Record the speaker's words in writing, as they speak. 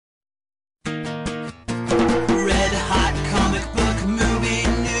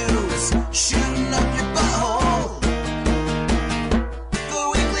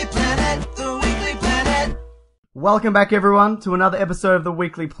Welcome back, everyone, to another episode of the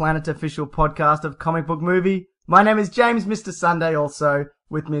Weekly Planet official podcast of Comic Book Movie. My name is James, Mr. Sunday, also.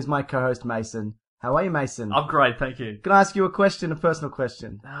 With me is my co-host, Mason. How are you, Mason? I'm great, thank you. Can I ask you a question, a personal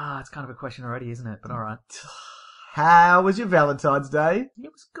question? It's kind of a question already, isn't it? But alright. How was your Valentine's Day?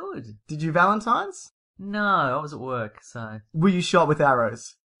 It was good. Did you Valentine's? No, I was at work, so... Were you shot with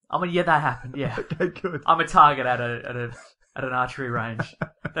arrows? I mean, yeah, that happened, yeah. Okay, good. I'm a target at an archery range.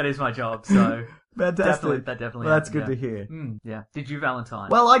 That is my job, so... Fantastic. That definitely Well, that's happened, good to hear. Yeah. Did you Valentine?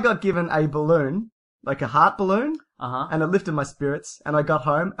 Well, I got given a balloon, like a heart balloon, Uh-huh. and it lifted my spirits, and I got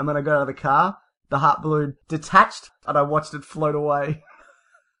home, and when I got out of the car, the heart balloon detached, and I watched it float away.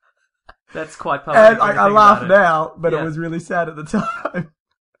 That's quite public. And I laugh now, but Yeah. It was really sad at the time.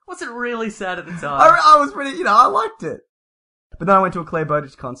 Was it really sad at the time? I was pretty, I liked it. But then I went to a Claire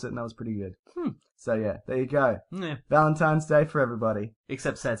Bowditch concert, and that was pretty good. So yeah, there you go. Yeah. Valentine's Day for everybody.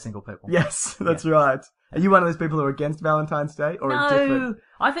 Except sad single people. Yes, that's right. Are you one of those people who are against Valentine's Day, or indifferent?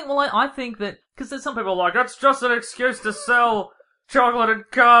 I think that, because there's some people like, that's just an excuse to sell chocolate and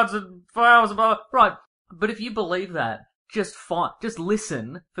cards and flowers and blah, blah. Right, but if you believe that, just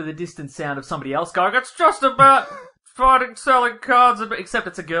listen for the distant sound of somebody else going, it's just about selling cards, except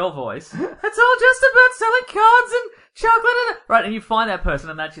it's a girl voice. It's all just about selling cards and chocolate and... Right, and you find that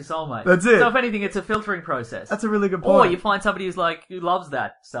person and that's your soulmate. That's it. So if anything, it's a filtering process. That's a really good point. Or you find somebody who loves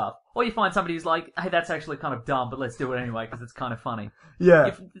that stuff. Or you find somebody who's like, hey, that's actually kind of dumb, but let's do it anyway because it's kind of funny.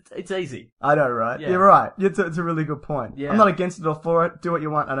 Yeah. It's easy. I know, right? Yeah. You're right. It's a really good point. Yeah. I'm not against it or for it. Do what you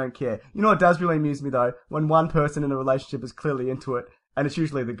want. I don't care. You know what does really amuse me, though? When one person in a relationship is clearly into it, and it's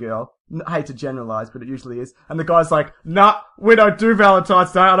usually the girl. I hate to generalize, but it usually is. And the guy's like, nah, we don't do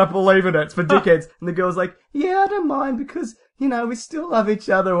Valentine's Day. I don't believe in it. It's for dickheads. And the girl's like, yeah, I don't mind because, we still love each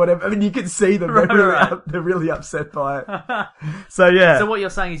other or whatever. I mean, you can see them. They're really upset by it. So, yeah. So what you're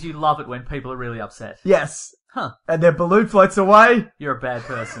saying is you love it when people are really upset. Yes. Huh. And their balloon floats away. You're a bad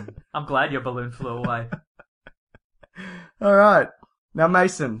person. I'm glad your balloon flew away. All right. Now,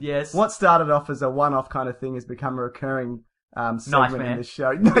 Mason. Yes. What started off as a one-off kind of thing has become a recurring segment nightmare. in the show.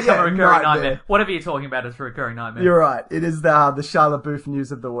 A recurring nightmare. Whatever you're talking about is a recurring nightmare. You're right. It is the Shia LaBeouf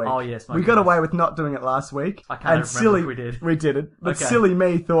news of the week. Oh, yes. We got away with not doing it last week. I can't remember if we did. We did it. But Okay. silly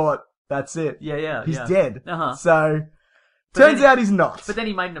me thought, that's it. Yeah. He's dead. Uh-huh. So, But turns then out he's not. But then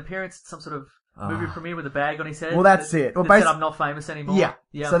he made an appearance at some sort of movie premiere with a bag on his head. Well, that's it. Well, that said I'm not famous anymore.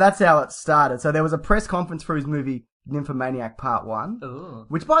 Yeah. So that's how it started. So there was a press conference for his movie Nymphomaniac Part 1. Ooh.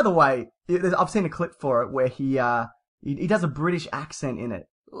 Which, by the way, I've seen a clip for it where he does a British accent in it.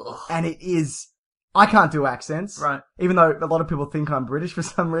 Ugh. And it is... I can't do accents. Right. Even though a lot of people think I'm British for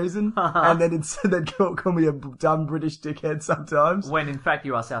some reason. And then they call me a dumb British dickhead sometimes. When in fact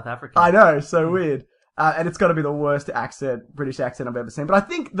you are South African. I know, so weird. And it's got to be the worst British accent I've ever seen. But I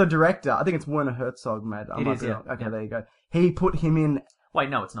think the director, I think it's Werner Herzog, mate. It is, yeah. Okay, Yeah. there you go. He put him in... Wait,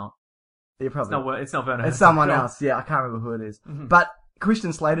 no, it's not. Yeah, probably. It's not Werner. It's someone else. Yeah, I can't remember who it is. Mm-hmm. But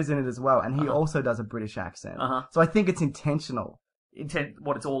Christian Slater's in it as well, and he also does a British accent. So I think it's intentional.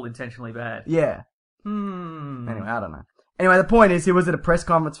 It's all intentionally bad. Yeah. Hmm. Anyway, I don't know. Anyway, the point is, he was at a press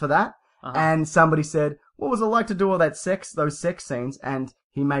conference for that, and somebody said, what was it like to do all those sex scenes? And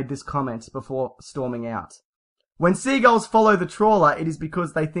he made this comment before storming out. When seagulls follow the trawler, it is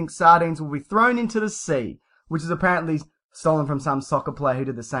because they think sardines will be thrown into the sea, which is apparently stolen from some soccer player who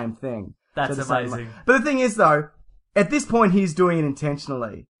did the same thing. That's amazing. But the thing is, though, at this point, he's doing it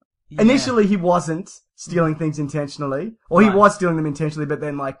intentionally. Yeah. Initially, he wasn't stealing things intentionally, or he was stealing them intentionally, but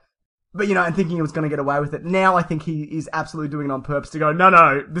then and thinking he was going to get away with it. Now I think he is absolutely doing it on purpose to go,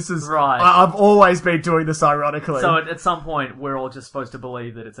 no, this is... Right. I've always been doing this ironically. So at some point, we're all just supposed to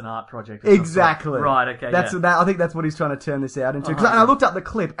believe that it's an art project. Exactly. Right, okay, I think that's what he's trying to turn this out into. And I looked up the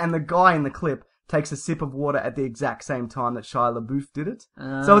clip, and the guy in the clip takes a sip of water at the exact same time that Shia LaBeouf did it.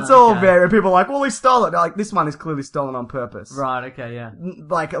 So it's all very... People are like, well, he stole it. Like, this one is clearly stolen on purpose. Right, okay, yeah.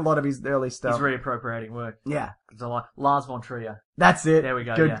 Like a lot of his early stuff. He's reappropriating work. Yeah. It's like Lars von Trier. That's it. There we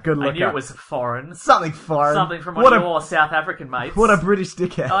go, Good look I knew up. it was foreign. Something foreign. Something from one of your South African mates. What a British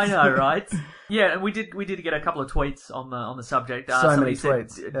dickhead. I know, right? Yeah, and we did get a couple of tweets on the subject. So many said,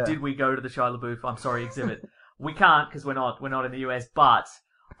 tweets. Yeah. Did we go to the Shia LaBeouf exhibit? We can't because we're not in the US, but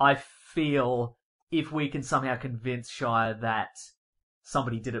I feel if we can somehow convince Shia that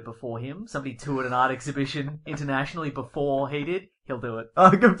somebody did it before him, somebody toured an art exhibition internationally before he did, he'll do it. Oh,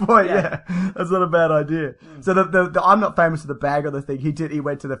 good point, yeah. That's not a bad idea. So the I'm not famous for the bag or the thing. He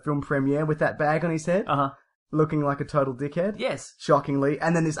went to the film premiere with that bag on his head. Looking like a total dickhead. Yes. Shockingly.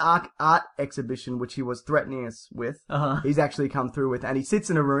 And then this art exhibition, which he was threatening us with, he's actually come through with. And he sits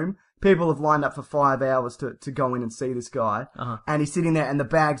in a room, people have lined up for 5 hours to go in and see this guy. And he's sitting there and the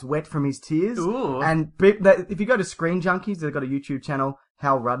bag's wet from his tears. Ooh. And if you go to Screen Junkies, they've got a YouTube channel,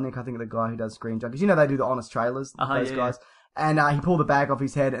 Hal Rudnick, I think the guy who does Screen Junkies. You know, they do the honest trailers, those guys. And he pulled the bag off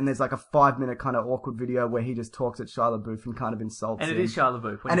his head, and there's like a 5-minute kind of awkward video where he just talks at Shia LaBeouf and kind of insults him. And it is Shia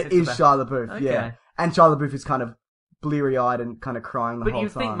LaBeouf. And it is Shia LaBeouf, okay. yeah. And Shia LaBeouf is kind of bleary-eyed and kind of crying the whole time.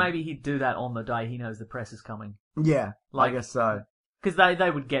 But you'd think maybe he'd do that on the day he knows the press is coming. Yeah, I guess so. Because they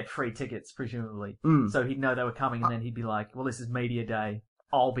would get free tickets, presumably. So he'd know they were coming, and then he'd be like, well, this is media day.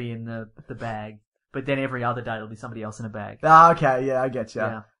 I'll be in the bag. But then every other day, there'll be somebody else in a bag. Ah, okay, yeah, I get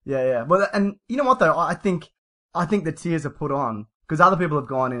you. Yeah. Well, and you know what, though? I think the tears are put on. Because other people have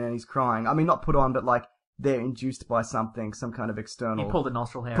gone in and he's crying. I mean, not put on, but like, they're induced by something, some kind of external... You pull the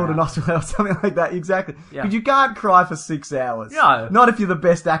nostril hair Pull the nostril hair or something like that, exactly. Yeah. Because you can't cry for 6 hours. No. Not if you're the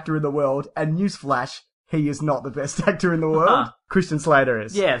best actor in the world. And newsflash, he is not the best actor in the world. Christian Slater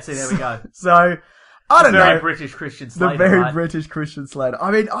is. Yeah, see, there we go. So, I don't know. The very British Christian Slater, The very right? British Christian Slater. I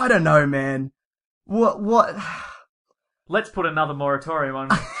mean, I don't know, man. What... Let's put another moratorium on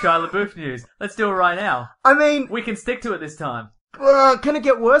Shia LaBeouf news. Let's do it right now. I mean... We can stick to it this time. Can it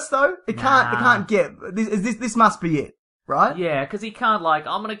get worse though? It can't get. This must be it, right? Yeah, because he can't I'm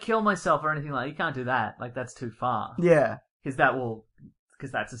gonna kill myself or anything like that. He can't do that. Like, that's too far. Yeah.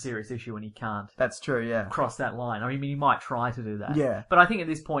 Because that's a serious issue and he can't. That's true, yeah. Cross that line. I mean, he might try to do that. Yeah. But I think at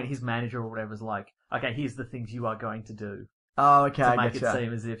this point, his manager or whatever is like, okay, here's the things you are going to do. Oh, okay, to make it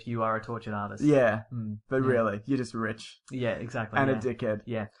seem as if you are a tortured artist. Yeah. But really, you're just rich. Yeah, exactly. And a dickhead.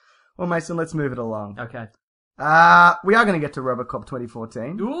 Yeah. Well, Mason, let's move it along. Okay. We are going to get to Robocop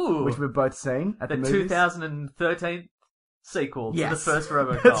 2014. Ooh. Which we've both seen at the movies. 2013 sequel to the first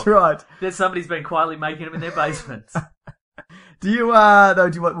Robocop. That's right. There's somebody's been quietly making them in their basements. We'll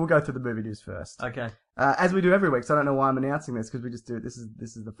go through the movie news first. Okay. As we do every week, so I don't know why I'm announcing this, because we just do it. This is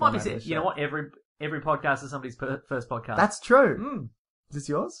the format of the show. You know what? Every podcast is somebody's first podcast. That's true. Is this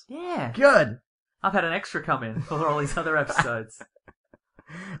yours? Yeah. Good. I've had an extra come in for all these other episodes.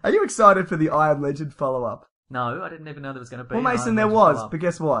 Are you excited for the I Am Legend follow-up? No, I didn't even know there was going to be. Well, Mason, there was, but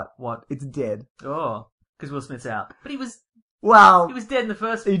guess what? What? It's dead. Oh, because Will Smith's out. But he was dead in the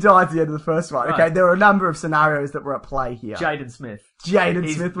first. He died at the end of the first one. Right. Okay, there are a number of scenarios that were at play here. Jaden Smith.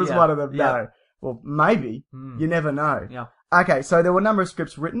 Smith was one of them. Yeah. No. Well, maybe. You never know. Yeah. Okay, so there were a number of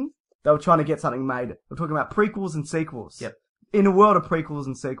scripts written. They were trying to get something made. We're talking about prequels and sequels. Yep. In a world of prequels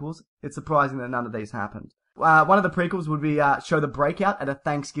and sequels, it's surprising that none of these happened. One of the prequels would be show the breakout at a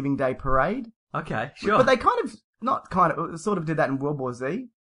Thanksgiving Day parade. Okay, sure. But they sort of did that in World War Z.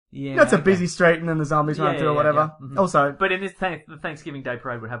 Yeah. You know, it's a busy street and then the zombies run through or whatever. Yeah. Also. But in this the Thanksgiving Day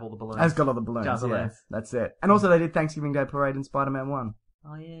parade would have all the balloons. It's got all the balloons, yeah. That's it. And also they did Thanksgiving Day parade in Spider-Man 1.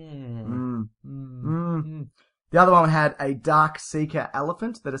 Oh, yeah. The other one had a Dark Seeker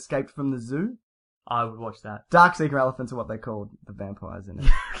elephant that escaped from the zoo. I would watch that. Dark Seeker elephants are what they called the vampires in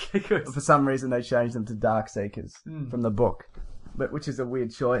it. Okay, good. For some reason they changed them to Dark Seekers from the book. Which is a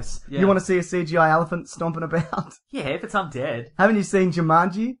weird choice. Yeah. You want to see a CGI elephant stomping about? Yeah, if it's undead. Haven't you seen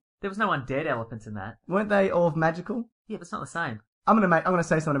Jumanji? There was no undead elephants in that. Weren't they all magical? Yeah, but it's not the same. I'm gonna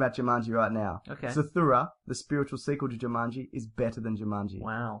say something about Jumanji right now. Okay. Zathura, the spiritual sequel to Jumanji, is better than Jumanji.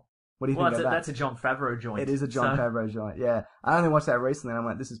 Wow. What do you think of that? That's a Jon Favreau joint. It is a Jon Favreau joint, yeah. I only watched that recently and I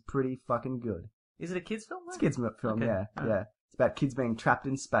went, this is pretty fucking good. Is it a kids' film? It's a kids' film, okay. Yeah. It's about kids being trapped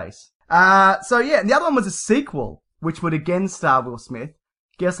in space. And the other one was a sequel, which would again star Will Smith.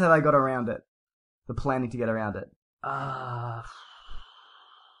 Guess how they got around it? The planning to get around it.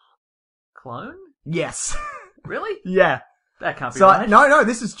 Clone? Yes. Really? Yeah. That can't be right. No,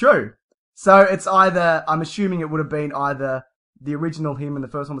 this is true. So it's either, I'm assuming it would have been either the original him and the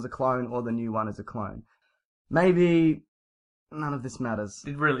first one was a clone, or the new one is a clone. Maybe none of this matters.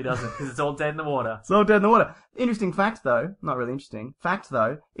 It really doesn't, because it's all dead in the water. It's all dead in the water. Interesting fact, though. Not really interesting. Fact,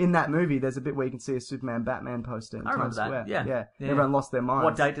 though. In that movie, there's a bit where you can see a Superman-Batman poster in Times Square. Yeah. Everyone lost their minds.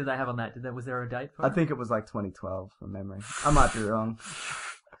 What date did they have on that? Was there a date for it? I think it was like 2012, from memory. I might be wrong.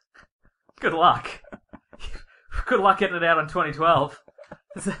 Good luck. Good luck getting it out on 2012.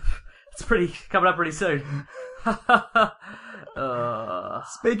 It's coming up pretty soon.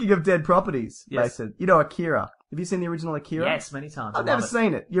 Speaking of dead properties, yes. Mason, you know Akira. Have you seen the original Akira? Yes, many times. I've never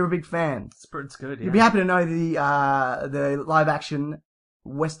seen it. You're a big fan. It's good, yeah. You'd be happy to know the live-action,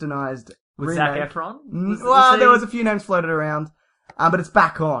 westernized With remake. Zac Efron? There was a few names floated around, but it's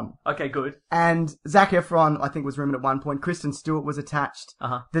back on. Okay, good. And Zac Efron, I think, was rumored at one point. Kristen Stewart was attached.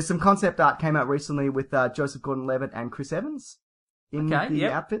 Uh-huh. There's some concept art came out recently with Joseph Gordon-Levitt and Chris Evans in the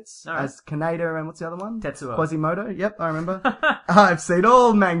outfits as Kaneda and what's the other one? Tetsuo. Quasimodo. Yep, I remember. I've seen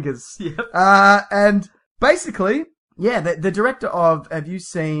all mangas. Yep. And basically, Yeah, the director of, have you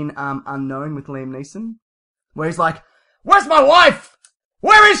seen Unknown with Liam Neeson? Where he's like, where's my wife?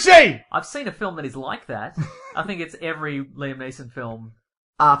 Where is she? I've seen a film that is like that. I think it's every Liam Neeson film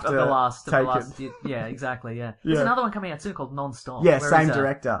After of the last. Taken. Yeah, exactly. Yeah. There's Yeah. another one coming out soon called Non-Stop. Yeah, Where same is that?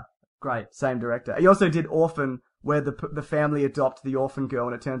 director. Great. Same director. He also did Orphan, where the family adopt the orphan girl,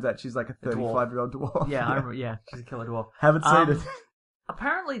 and it turns out she's like a 35-year-old dwarf. Yeah, I remember, yeah, she's a killer dwarf. Haven't seen it.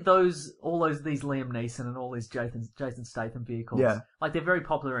 Apparently, these Liam Neeson and all these Jason Statham vehicles, Yeah. like they're very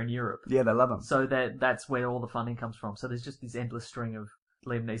popular in Europe. Yeah, they love them. So that's where all the funding comes from. So there's just this endless string of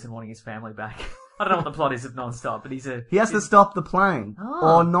Liam Neeson wanting his family back. I don't know what the plot is of Non-Stop, but He has to stop the plane.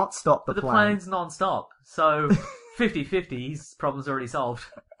 Or not stop the but plane. the plane's non-stop. So 50-50, his problem's already solved.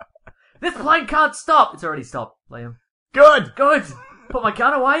 This plane can't stop! It's already stopped, Liam. Good! Good! Put my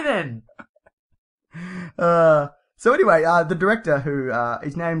gun away then! So anyway, the director who,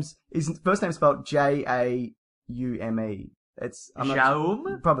 his first name's spelled Jaume. I'm not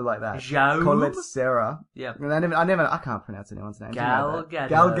Jaume? probably like that. Jaume? Colette Serra. Yeah. I can't pronounce anyone's name. Gal Gadot.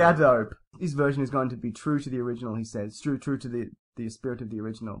 Gal Gadot. His version is going to be true to the original, he says. True to the spirit of the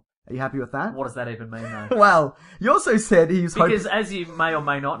original. Are you happy with that? What does that even mean, though? Well, you also said he's Because, as you may or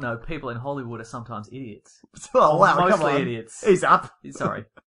may not know, people in Hollywood are sometimes idiots. Oh, wow, come Mostly on. idiots. He's up. Sorry.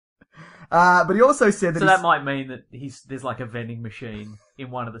 But he also said that So that might mean that there's like a vending machine in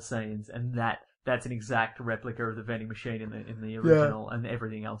one of the scenes, and that's an exact replica of the vending machine in the original, and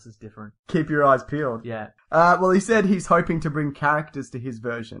everything else is different. Keep your eyes peeled. Yeah. Well, he said he's hoping to bring characters to his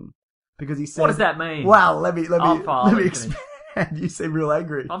version. Because he said... What does that mean? Well, let me finish. expand. You seem real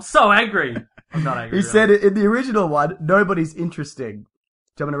angry. I'm so angry. I'm not angry. He said in the original one, nobody's interesting.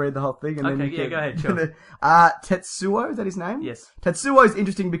 Do you want me to read the whole thing? And Okay, then you yeah, go ahead, sure. Tetsuo, is that his name? Yes. Tetsuo is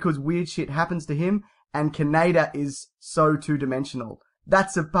interesting because weird shit happens to him, and Kaneda is so two-dimensional.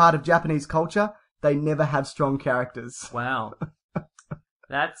 That's a part of Japanese culture. They never have strong characters. Wow.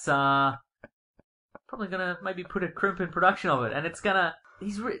 That's probably gonna maybe put a crimp in production of it, and it's gonna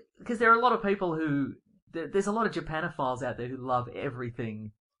because there are a lot of people who there's a lot of Japanophiles out there who love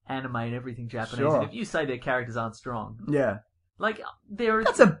everything anime and everything Japanese, Sure. and if you say their characters aren't strong, Yeah. like there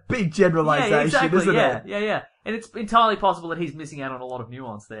That's a big generalization, yeah, exactly, isn't it? Yeah. And it's entirely possible that he's missing out on a lot of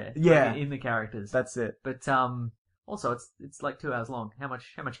nuance there. Yeah. Like, in the characters. That's it. But also it's like 2 hours long. How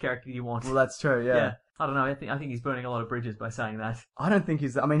much character do you want? Well, that's true, yeah. I don't know. I think he's burning a lot of bridges by saying that. I don't think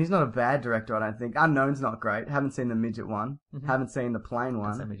he's not a bad director, I don't think. Unknown's not great. Haven't seen the midget one. Mm-hmm. Haven't seen the plane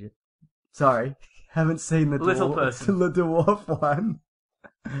one. That's a midget. Sorry. Haven't seen the Little dwarf, person. the dwarf one.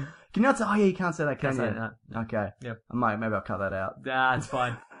 Can you not say, oh yeah, you can't say that, can Can't you? say that, no. Okay. Yep. Maybe I'll cut that out. Nah, it's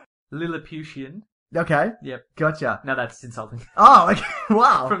fine. Lilliputian. Okay. Yep. Gotcha. Now that's insulting. Oh, okay.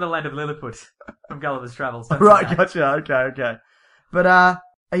 Wow. From the land of Lilliput. From Gulliver's Travels. Don't say Right, that. gotcha. Okay. But,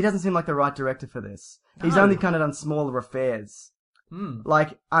 he doesn't seem like the right director for this. He's No. only kind of done smaller affairs.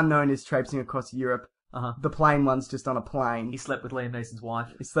 Like, Unknown is traipsing across Europe. Uh-huh. The plane one's just on a plane. He slept with Liam Neeson's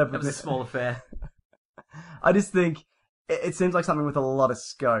wife. He slept That with was a small affair. I just think it seems like something with a lot of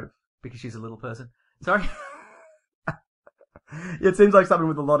scope. Because she's a little person. Sorry? It seems like something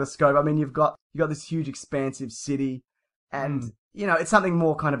with a lot of scope. I mean, you've got this huge expansive city, and it's something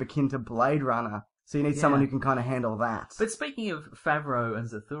more kind of akin to Blade Runner. So you need someone who can kind of handle that. But speaking of Favreau and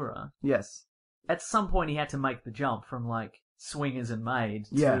Zathura, Yes. at some point he had to make the jump from, like, Swingers and Maid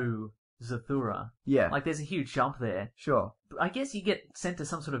to Zathura. Yeah. Like, there's a huge jump there. Sure. I guess you get sent to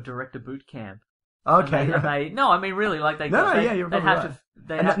some sort of director boot camp. Okay. No, I mean, really, like, you're they probably have right.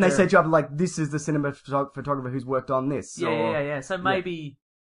 to... They set you up like, this is the cinematographer who's worked on this. Yeah. So maybe...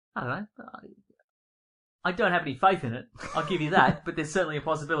 I don't know. I don't have any faith in it. I'll give you that. But there's certainly a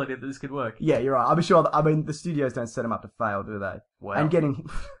possibility that this could work. Yeah, you're right. I'm sure. The studios don't set him up to fail, do they? Well, and getting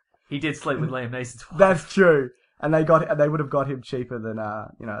he did sleep with Liam Neeson's wife. That's true. And they would have got him cheaper than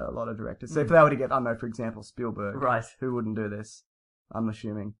a lot of directors. So if they were to get, I don't know, for example, Spielberg, right? Who wouldn't do this? I'm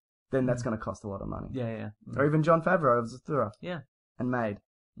assuming. Then that's going to cost a lot of money. Yeah. Or even Jon Favreau of Zathura. Yeah. And Maid.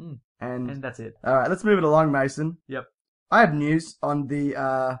 And that's it. All right, let's move it along, Mason. Yep. I have news on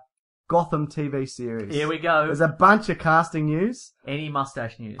the Gotham TV series. Here we go. There's a bunch of casting news. Any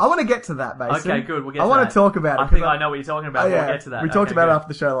mustache news? I want to get to that, Mason. Okay, good. We'll get to that. I want to talk about it. I think I know what you're talking about. Yeah, We'll get to that. We talked about it after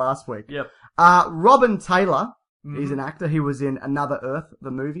the show last week. Yep. Robin Taylor. He's an actor. He was in Another Earth, the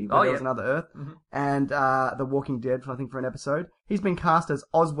movie. There was Another Earth. And The Walking Dead, I think, for an episode. He's been cast as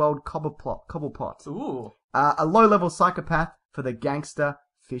Oswald Cobblepot. Ooh. A low-level psychopath for the gangster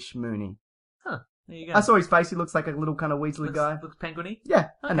Fish Mooney. Huh. There you go. I saw his face. He looks like a little kind of Weasley guy. Looks penguiny? Yeah,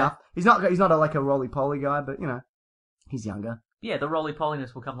 Okay. enough. He's not like a roly-poly guy, but, he's younger. Yeah, the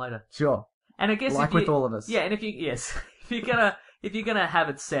roly-poliness will come later. Sure. And I guess with all of us. Yeah, and if you're gonna if you're gonna have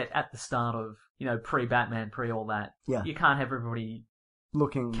it set at the start of, pre-Batman, pre-all that, Yeah. you can't have everybody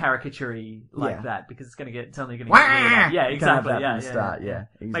looking caricature-y like Yeah. that, because it's only gonna get weird. Yeah, You can't have exactly. that Yeah, from the start. Yeah,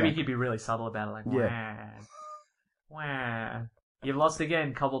 exactly. Maybe you could be really subtle about it, like, Yeah. wah. You've lost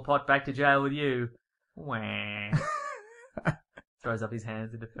again, Cobblepot, back to jail with you. Wah. Throws up his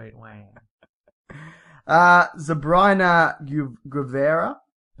hands in defeat. Wah. Zabrina Guevara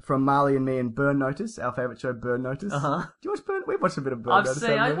from Marley and Me and Burn Notice, our favourite show, Burn Notice. Uh-huh. Do you watch Burn? We've watched a bit of Burn I've Notice.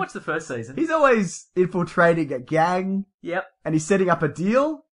 seen, I haven't we? watched the first season. He's always infiltrating a gang, Yep. and he's setting up a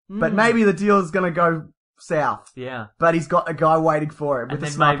deal, but maybe the deal is going to go south. Yeah. But he's got a guy waiting for him with a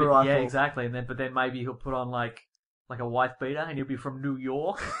sniper rifle. Yeah, exactly. But then maybe he'll put on like a wife beater, and he'll be from New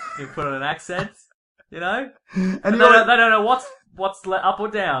York. He'll put on an accent, And they don't know what's up or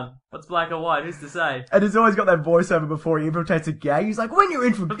down, what's black or white. Who's to say? And he's always got that voiceover before he infiltrates a gang. He's like, when you're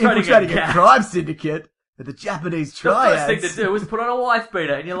infiltrating gang. a crime syndicate at the Japanese The triads. first thing to do is put on a wife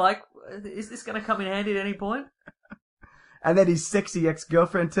beater, and you're like, is this going to come in handy at any point? And then his sexy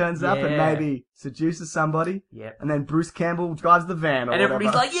ex-girlfriend turns up and Yeah. maybe seduces somebody. Yep. And then Bruce Campbell drives the van or And whatever.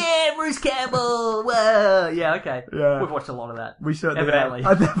 everybody's like, yeah, Bruce Campbell, whoa. Yeah, okay. Yeah. We've watched a lot of that. We certainly Evidently.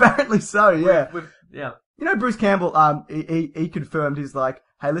 have. Apparently so, yeah. Yeah. Bruce Campbell, he confirmed, he's like,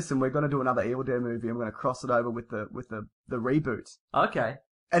 hey, listen, we're going to do another Evil Dead movie and we're going to cross it over with the reboot. Okay.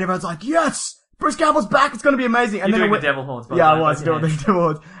 And everyone's like, yes! Bruce Campbell's back, it's going to be amazing. And You're then doing the devil horns, by the Yeah, way, I was but doing yeah. the devil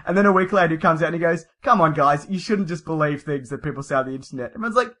horns. And then a week later he comes out and he goes, come on guys, you shouldn't just believe things that people say on the internet.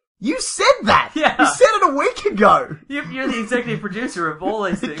 Everyone's like, you said that! Yeah. You said it a week ago! You're the exexecutive producer of all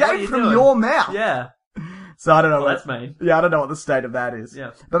these things. It What are came you from doing? your mouth. Yeah. So I don't know Well, what... that's mean. Yeah, I don't know what the state of that is.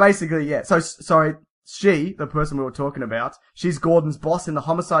 Yeah. But basically, yeah. So, sorry, she, the person we were talking about, she's Gordon's boss in the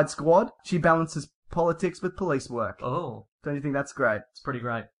Homicide Squad. She balances politics with police work. Oh. Don't you think that's great? It's pretty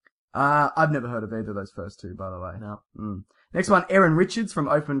great. I've never heard of either of those first two, by the way. No. Next one, Erin Richards from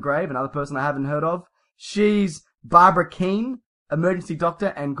Open Grave, another person I haven't heard of. She's Barbara Keane, emergency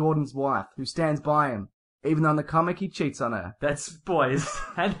doctor and Gordon's wife, who stands by him, even though in the comic he cheats on her. That's boys.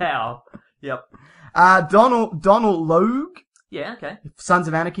 And how? Yep. Donald Logue, Yeah, okay. Sons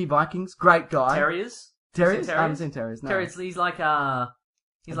of Anarchy, Vikings, great guy. Terriers? Terriers? Seen I haven't seen Terriers, no. Terriers, he's like a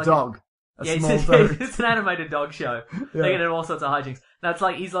dog. Yeah, small it's, dog. it's an animated dog show. Yeah. They get in all sorts of hijinks. Now it's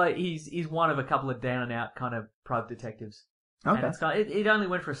like he's one of a couple of down and out kind of probe detectives. Okay. And it only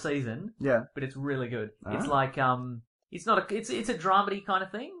went for a season, Yeah. but it's really good. Ah. It's like it's not it's a dramedy kind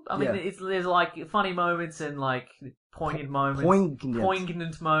of thing. I mean, Yeah. there's like funny moments and like poignant moments,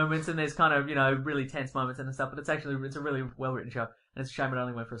 poignant moments, and there's kind of really tense moments and stuff. But it's a really well written show, and it's a shame it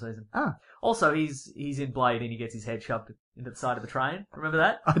only went for a season. Ah. Also, he's in Blade and he gets his head shoved into the side of the train. Remember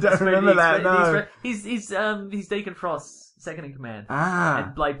that? I don't remember that, no. He's Deacon Frost's second in command. Ah.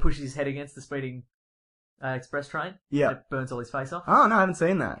 And Blade pushes his head against the speeding express train. Yeah. And it burns all his face off. Oh, no, I haven't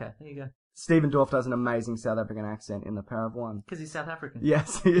seen that. Okay, there you go. Stephen Dorff does an amazing South African accent in The Power of One. Because he's South African.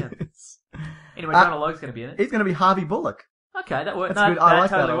 Yes, he is. Anyway, Donald Logue's going to be in it. He's going to be Harvey Bullock. Okay, that works. That's good. I like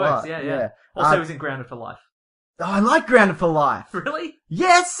that totally a works. lot. Yeah. Yeah. Also, he's in Grounded for Life. Oh, I like Grounded for Life. Really?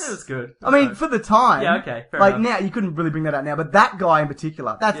 Yes! That was good. I mean, for the time. Yeah, okay. Fair like enough. now, you couldn't really bring that out now, but that guy in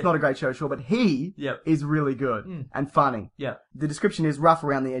particular, that's not a great show, sure, but he Yep. is really good and funny. Yeah. The description is rough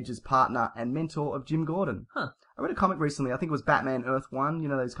around the edges partner and mentor of Jim Gordon. Huh. I read a comic recently, I think it was Batman Earth 1,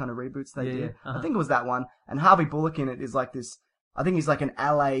 those kind of reboots they Yeah, do. yeah. Uh-huh. I think it was that one. And Harvey Bullock in it is like this, I think he's like an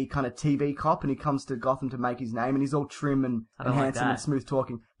LA kind of TV cop and he comes to Gotham to make his name and he's all trim and I don't like handsome and that. smooth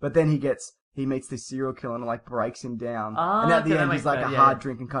talking. But then he meets this serial killer and like breaks him down. Oh, and at okay, the that end makes he's like sense, a yeah. hard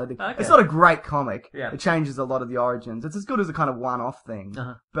drinking kind of thing. Okay. It's not a great comic. Yeah. It changes a lot of the origins. It's as good as a kind of one-off thing.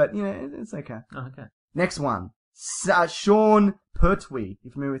 Uh-huh. But, it's okay. Oh, okay. Next one. Sean Pertwee.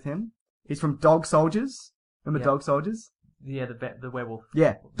 You familiar with him? He's from Dog Soldiers. Remember Yeah. Dog Soldiers? Yeah, the werewolf.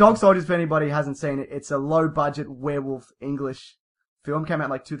 Yeah. Dog Soldiers, if anybody hasn't seen it, it's a low-budget werewolf English film. Came out in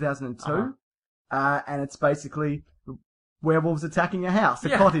like 2002. And it's basically werewolves attacking a house, a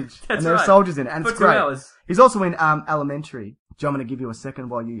Yeah, cottage. that's And there are right. soldiers in it. And For it's 2 great. hours. He's also in Elementary. Do you want me to give you a second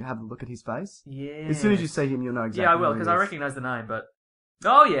while you have a look at his face? Yeah. As soon as you see him, you'll know exactly Yeah, I will, who he because I is. recognise the name, but...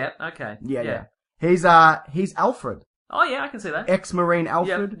 Oh, yeah, okay. Yeah. He's Alfred. Oh, yeah, I can see that. Ex-Marine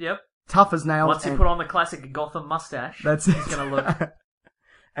Alfred. Yep. Tough as nails. Once you put on the classic Gotham mustache, That's he's it. going to look...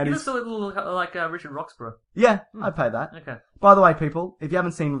 And he he's, looks a little like Richard Roxburgh. yeah, I'd pay that. Okay. By the way, people, if you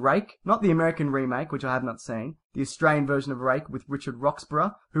haven't seen Rake, not the American remake, which I have not seen, the Australian version of Rake with Richard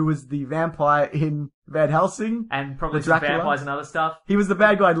Roxburgh, who was the vampire in Van Helsing. And probably The some Dracula. vampires and other stuff. He was the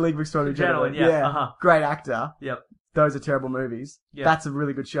bad guy in League of Extraordinary Gentlemen, Gentlemen. yeah, uh-huh. Great actor. Yep. Those are terrible movies. Yeah. That's a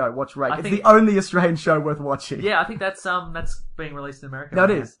really good show. Watch Rake. I It's think- the only Australian show worth watching. Yeah, I think that's being released in America. No, it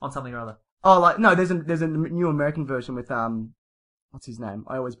right now, is. on something or other. Oh, no, there's a new American version with, What's his name?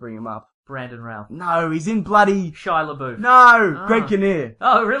 I always bring him up. Brandon Routh. No, he's in bloody... Shia LaBeouf. No! Greg Kinnear.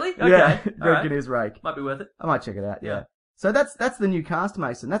 Oh, really? Okay. Yeah, All Greg right. Kinnear's rake. Might be worth it. I might check it out, yeah. Yeah. So that's the new cast,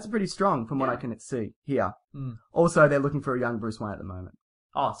 Mason. That's pretty strong from what I can see here. Also, they're looking for a young Bruce Wayne at the moment.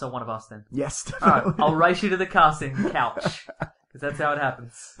 Oh, so one of us then. Yes, All right, definitely. I'll race you to the casting couch. Because that's how it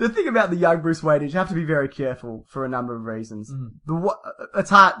happens. The thing about the young Bruce Wayne is you have to be very careful for a number of reasons. It's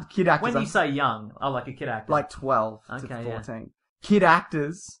hard, kid actors... When you say young, I like a kid actor. Like 12 to Okay, 14. yeah. Kid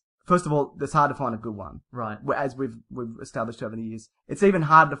actors... First of all, it's hard to find a good one. Right. As we've established over the years. It's even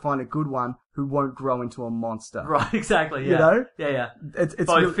harder to find a good one who won't grow into a monster. Right, exactly, yeah. You know? Yeah. It's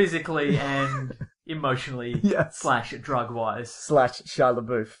Both really... physically and emotionally Yes. / drug-wise. / Shia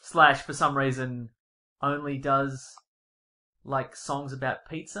LaBeouf. / for some reason only does like songs about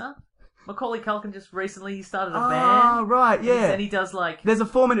pizza. Macaulay Culkin just recently he started a band. Oh, right, yeah. And he does like... There's a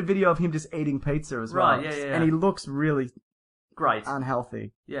 4-minute video of him just eating pizza as well. Right, yeah. And he looks really Great.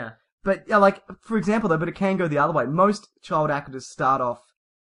 unhealthy. Yeah. But, yeah, like, for example, though, but it can go the other way. Most actors start off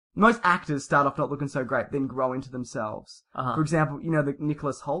not looking so great, then grow into themselves. Uh-huh. For example, you know the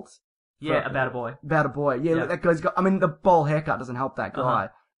Nicholas Hoult? Yeah, About a Boy. About a Boy. Yeah, Yeah. that guy's got, I mean, the bowl haircut doesn't help that guy. Uh-huh.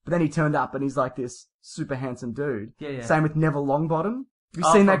 But then he turned up and he's like this super handsome dude. Yeah. Same with Neville Longbottom. Have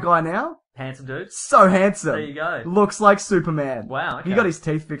you seen that guy now? Handsome dude. So handsome. There you go. Looks like Superman. Wow, okay. He got his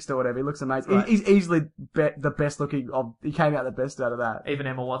teeth fixed or whatever. He looks amazing. Right. He's easily the best looking he came out the best out of that. Even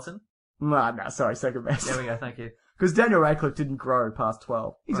Emma Watson? No, sorry, second best. There we go, thank you. Because Daniel Radcliffe didn't grow past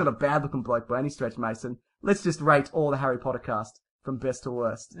 12. He's got a bad looking bloke by any stretch, Mason. Let's just rate all the Harry Potter cast from best to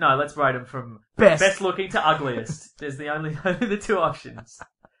worst. No, let's rate him from Best. looking to ugliest. There's only the two options.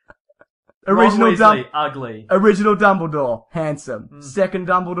 Original Ron Weasley, ugly. Original Dumbledore, handsome. Mm. Second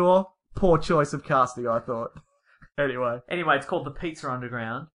Dumbledore, poor choice of casting, I thought. Anyway, it's called The Pizza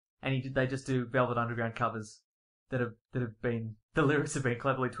Underground, and they just do Velvet Underground covers that have been, the lyrics have been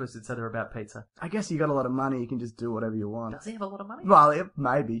cleverly twisted so they're about pizza. I guess you got a lot of money, you can just do whatever you want. Does he have a lot of money? Well,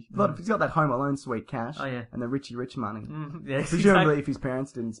 maybe. He's got that Home Alone sweet cash. Oh, yeah. And the Richie Rich money. Yes, Presumably if his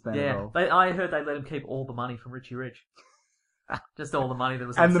parents didn't spend it all. I heard they let him keep all the money from Richie Rich. Just all the money that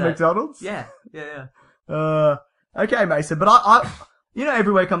was on And the set. McDonald's? Yeah. Okay, Mason, but I you know,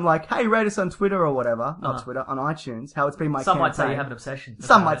 every week I'm like, hey, rate us on Twitter or whatever. Not Twitter, on iTunes. How it's been my Some might say campaign. you have an obsession.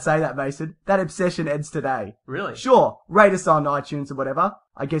 Some might say that, Mason. That obsession ends today. Really? Sure, rate us on iTunes or whatever.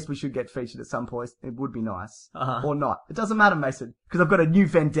 I guess we should get featured at some point. It would be nice. Uh-huh. Or not. It doesn't matter, Mason, because I've got a new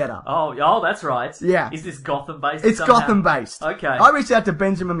vendetta. Oh, that's right. Yeah. Is this Gotham based? It's somehow? Gotham based. Okay. I reached out to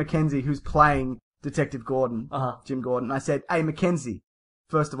Benjamin McKenzie, who's playing Detective Gordon, Jim Gordon, and I said, hey, McKenzie,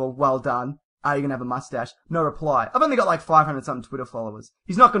 first of all, well done. Are you going to have a mustache? No reply. I've only got like 500 something Twitter followers.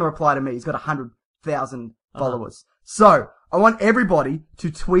 He's not going to reply to me. He's got 100,000 followers. So, I want everybody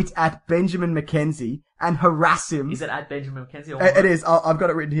to tweet at Benjamin McKenzie and harass him. Is it at Benjamin McKenzie? Or It is. I've got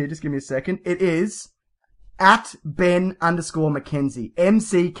it written here. Just give me a second. It is at Ben_McKenzie.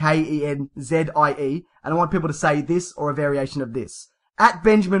 McKenzie. And I want people to say this or a variation of this. At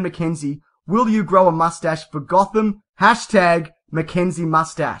Benjamin McKenzie, will you grow a mustache for Gotham? #Mackenzie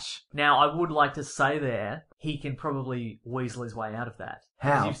mustache. Now, I would like to say there, he can probably weasel his way out of that.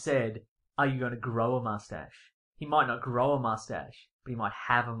 How? As you said, are you going to grow a mustache? He might not grow a mustache, but he might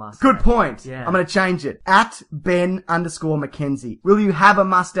have a mustache. Good point. Yeah. I'm going to change it. At Ben_McKenzie. Will you have a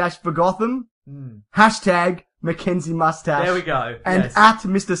mustache for Gotham? #Mackenzie mustache. There we go. And yes. at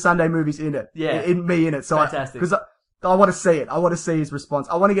Mr. Sunday Movies in it. Yeah. Me in it. So Fantastic. Because I want to see it. I want to see his response.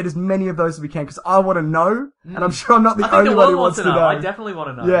 I want to get as many of those as we can because I want to know, and I'm sure I'm not the only one who wants to know. I definitely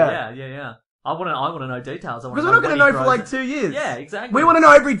want to know. Yeah. I want to know details. Because we're not going to know for like 2 years. Yeah, exactly. We want to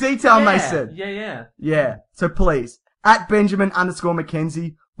know every detail, Mason. Yeah. So please, at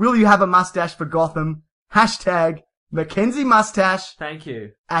Benjamin_McKenzie, will you have a mustache for Gotham? #Mackenzie mustache. Thank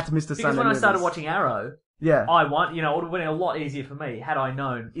you. At Mr. Because Sunday when I started Movies. watching Arrow, Yeah. it would have been a lot easier for me had I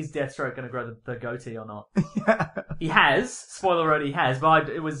known, is Deathstroke going to grow the goatee or not? He has. Spoiler alert, he has. But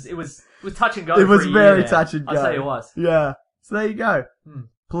it was touch and go. It was for a very year there. touch and go. I'll tell you what. Yeah. So there you go.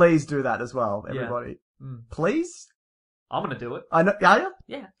 Please do that as well, everybody. Please? I'm going to do it. I know. Are you?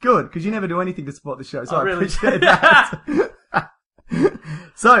 Yeah. Good, because you never do anything to support the show, so I really? appreciate that.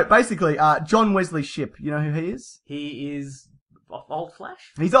 So, basically, John Wesley Shipp, you know who he is? He is Old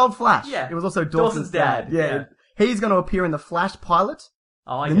Flash? He's Old Flash. Yeah. He was also Dawson's dad. Yeah. He's going to appear in the Flash pilot,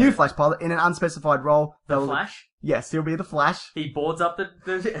 Oh, the new Flash pilot, in an unspecified role. The Flash? Yes, he'll be the Flash. He boards up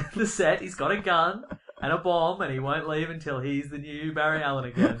the set, he's got a gun and a bomb, and he won't leave until he's the new Barry Allen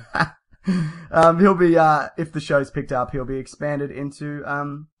again. He'll be, if the show's picked up, he'll be expanded into,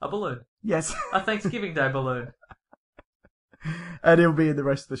 A balloon. yes. A Thanksgiving Day balloon. And he'll be in the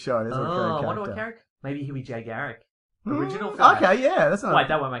rest of the show as a I recurring wonder what character. character. Maybe he'll be Jay Garrick. original Flash. Okay, yeah, that's not... Wait,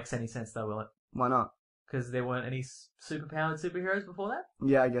 that won't make any sense though, will it? Why not? Because there weren't any superpowered superheroes before that?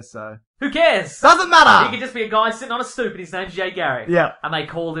 Yeah, I guess so. Who cares? Doesn't matter! He could just be a guy sitting on a stoop and his name's Jay Garrick. Yeah. And they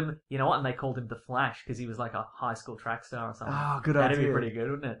called him, you know what? And they called him The Flash because he was like a high school track star or something. Oh, good That'd idea. be pretty good,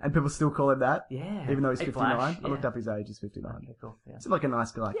 wouldn't it? And people still call him that? Yeah. Even though he's Hey, 59? Flash, I looked yeah. up his age, he's 59. Okay, cool. Yeah. Seems like a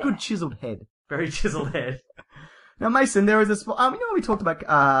nice guy. Yeah. Good chiseled head. Very chiseled head. Now, Mason, there is a spot... you know when we talked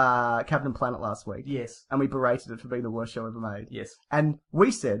about Captain Planet last week? Yes. And we berated it for being the worst show ever made? Yes. And we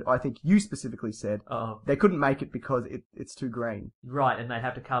said, I think you specifically said, Oh. they couldn't make it because it's too green. Right, and they'd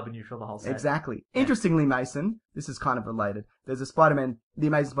have to carbon neutral the whole set. Exactly. Yeah. Interestingly, Mason, this is kind of related. There's a Spider-Man, the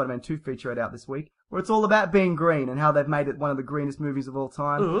Amazing Spider-Man 2 featurette out this week, where it's all about being green and how they've made it one of the greenest movies of all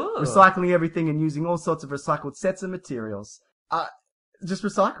time. Ooh. Recycling everything and using all sorts of recycled sets and materials. Just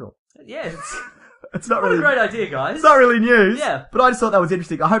recycle. Yeah, It's not what really... a great idea, guys. It's not really news. Yeah. But I just thought that was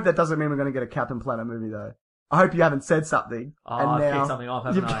interesting. I hope that doesn't mean we're going to get a Captain Planet movie, though. I hope you haven't said something. Oh, and I've now picked something off,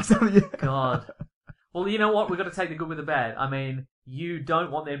 haven't you've I? picked something, yeah. God. Well, you know what? We've got to take the good with the bad. I mean, you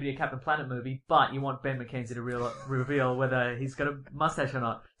don't want there to be a Captain Planet movie, but you want Ben McKenzie to reveal whether he's got a mustache or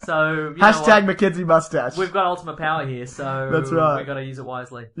not. So, you know Hashtag what? McKenzie mustache. We've got ultimate power here, so That's right. we've got to use it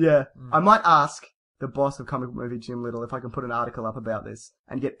wisely. Yeah. I might ask the boss of Comic Book Movie, Jim Little, if I can put an article up about this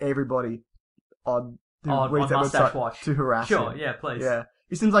and get everybody on On reads that Mustache website Watch. to harass Sure, him. yeah, please. Yeah.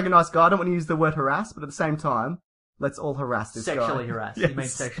 He seems like a nice guy. I don't want to use the word harass, but at the same time, let's all harass this guy. Sexually harassed. Yes. You mean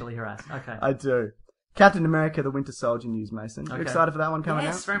sexually harassed. Okay. I do. Captain America, the Winter Soldier news, Mason. You Okay. excited for that one coming out?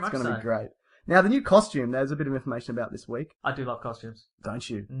 Yes, very much It's going to so. be great. Now, the new costume, there's a bit of information about this week. I do love costumes. Don't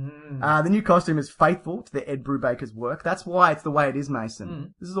you? Mm. The new costume is faithful to the Ed Brubaker's work. That's why it's the way it is, Mason.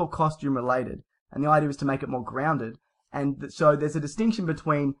 Mm. This is all costume related. And the idea is to make it more grounded. And so there's a distinction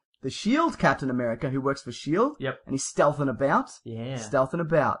between the S.H.I.E.L.D. Captain America, who works for S.H.I.E.L.D. Yep. And he's stealthing about. Yeah. Stealthing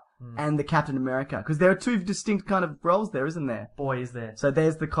about. And the Captain America. Because there are two distinct kind of roles there, isn't there? Boy, is there. So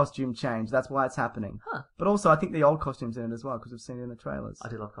there's the costume change. That's why it's happening. Huh. But also, I think the old costume's in it as well, because we've seen it in the trailers. I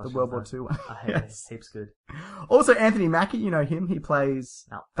do love costumes. The World War though. II one. I hate it. Heaps good. Also, Anthony Mackie, you know him. He plays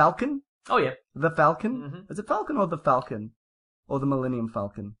No. Falcon. Oh, yeah. The Falcon. Mhm. Is it Falcon or the Falcon? Or the Millennium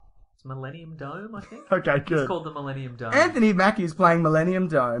Falcon? It's Millennium Dome, I think. Okay, good. It's called the Millennium Dome. Anthony Mackie is playing Millennium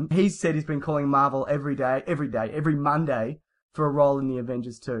Dome. He said he's been calling Marvel every Monday, for a role in the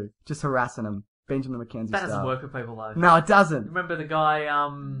Avengers 2. Just harassing him. Benjamin McKenzie That doesn't style. work with people, though. No, it doesn't. Remember the guy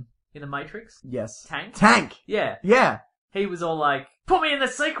in The Matrix? Yes. Tank? Yeah. He was all like, put me in the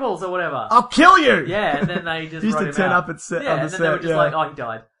sequels or whatever. I'll kill you! Yeah, and then they just He used wrote to him turn out. up at set, Yeah, on the and then set. they were just yeah. like, oh, he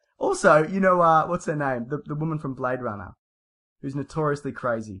died. Also, you know, what's her name? The woman from Blade Runner. Who's notoriously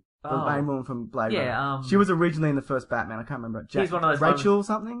crazy. The Oh. main woman from Blade Yeah, Runner. She was originally in the first Batman. I can't remember. He's one of those Rachel moments-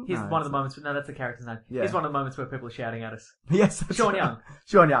 something? He's No, one of the it's moments. No, that's the character's name. Yeah. He's one of the moments where people are shouting at us. not. Yes. that's Sean right. Young.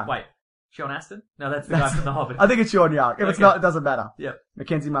 Sean Young. Wait, Sean Astin? No, that's the guy from The Hobbit. I think it's Sean Young. If it's Okay. not, it doesn't matter. Yep.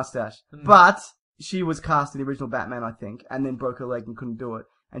 Mackenzie mustache. Mm. But she was cast in the original Batman, I think, and then broke her leg and couldn't do it.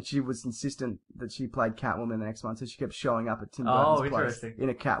 And she was insistent that she played Catwoman the next one, so she kept showing up at Tim Burton's place interesting. in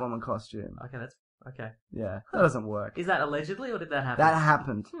a Catwoman costume. Okay, that's okay. Yeah, that doesn't work. Is that allegedly or did that happen? That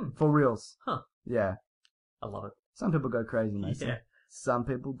happened. For reals. Huh. Yeah. I love it. Some people go crazy, Mason. Yeah. Some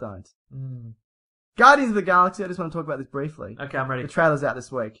people don't. Mm. Guardians of the Galaxy, I just want to talk about this briefly. Okay, I'm ready. The trailer's out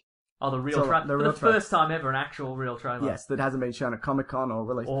this week. Oh, the real So, trailer. the For real the trailer. first time ever, an actual real trailer. Yes, that hasn't been shown at Comic-Con or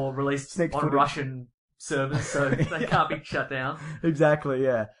released. Or released Sneak on footage. Russian servers, so they can't be shut down. Exactly,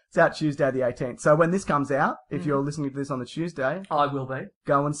 yeah. It's out Tuesday the 18th. So when this comes out, if you're listening to this on the Tuesday, I will be.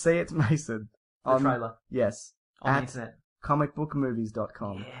 go and see it, Mason. The trailer. Yes. On the at internet.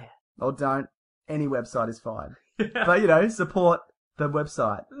 comicbookmovies.com. Yeah. Or don't. Any website is fine. But, you know, support the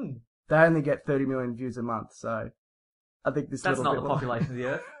website. Mm. They only get 30 million views a month, so I think this That's little not bit the will- population of the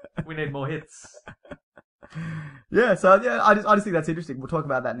Earth. We need more hits. Yeah, so yeah, I just think that's interesting. We'll talk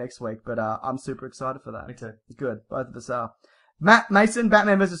about that next week, but I'm super excited for that. Me too. Good, both of us are. Mason,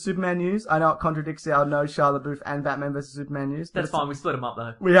 Batman vs Superman news. I know it contradicts our no Charlotte Booth and Batman vs Superman news. but That's it's- fine. We split them up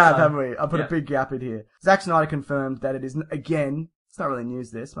though. We have, So, haven't we? I put yeah. a big gap in here. Zack Snyder confirmed that it is, again, it's not really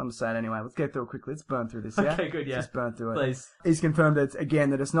news this, but I'm going to say it anyway. Let's get through it quickly. Let's burn through this, yeah? Okay, good, yeah. Just burn through it. Please. He's confirmed that,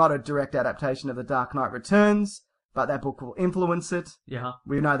 that it's not a direct adaptation of The Dark Knight Returns, but that book will influence it. Yeah.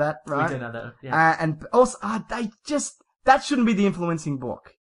 We know that, right? We do know that. Yeah. And also, that shouldn't be the influencing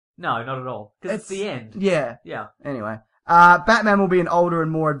book. No, not at all. Because it's the end. Yeah. Yeah. Anyway. Batman will be an older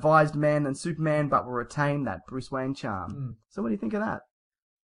and more advised man than Superman, but will retain that Bruce Wayne charm. Mm. So what do you think of that?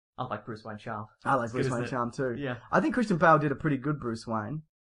 I like Bruce Wayne charm. I like It's Bruce good, Wayne isn't it? charm too. Yeah. I think Christian Bale did a pretty good Bruce Wayne.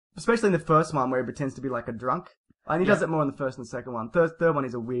 Especially in the first one where he pretends to be like a drunk. And he does it more in the first and the second one. Third one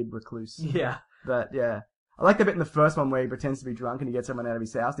he's a weird recluse. Yeah. But yeah. I like the bit in the first one where he pretends to be drunk and he gets someone out of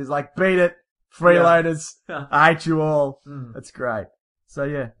his house. He's like, beat it. Freeloaders, Yeah. I hate you all. Mm. That's great. So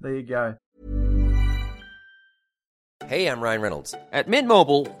yeah, there you go. Hey, I'm Ryan Reynolds. At Mint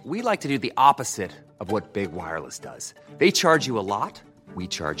Mobile, we like to do the opposite of what Big Wireless does. They charge you a lot, we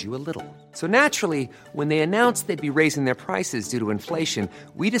charge you a little. So naturally, when they announced they'd be raising their prices due to inflation,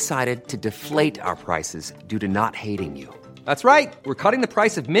 we decided to deflate our prices due to not hating you. That's right. We're cutting the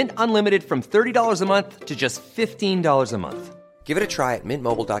price of Mint Unlimited from $30 a month to just $15 a month. Give it a try at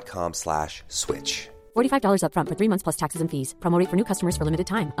mintmobile.com/switch. $45 up front for 3 months plus taxes and fees. Promo rate for new customers for limited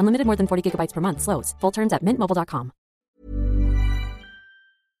time. Unlimited more than 40 gigabytes per month. Slows full terms at mintmobile.com.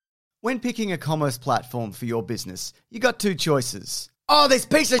 When picking a commerce platform for your business, you got two choices. Oh, this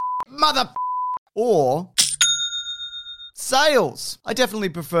piece of mother... Or... sales. I definitely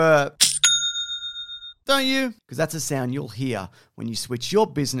prefer... Don't you? Because that's a sound you'll hear when you switch your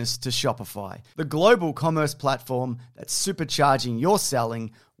business to Shopify, the global commerce platform that's supercharging your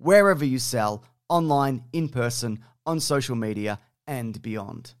selling wherever you sell, online, in person, on social media, and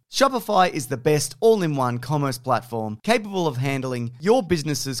beyond. Shopify is the best all-in-one commerce platform capable of handling your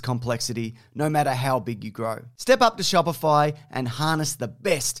business's complexity no matter how big you grow. Step up to Shopify and harness the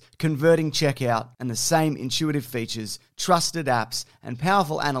best converting checkout and the same intuitive features, trusted apps, and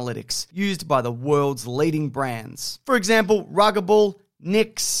powerful analytics used by the world's leading brands. For example, Ruggable,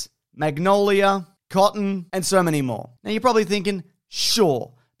 Nix, Magnolia, Cotton, and so many more. Now you're probably thinking,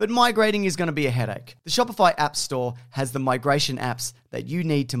 sure, but migrating is going to be a headache. The Shopify App Store has the migration apps that you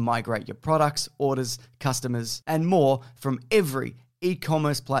need to migrate your products, orders, customers, and more from every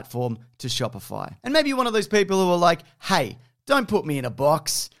e-commerce platform to Shopify. And maybe you're one of those people who are like, hey, don't put me in a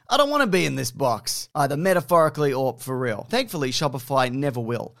box. I don't want to be in this box, either metaphorically or for real. Thankfully, Shopify never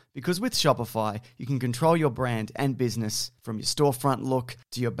will, because with Shopify, you can control your brand and business from your storefront look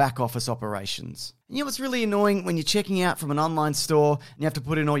to your back office operations. And you know what's really annoying when you're checking out from an online store and you have to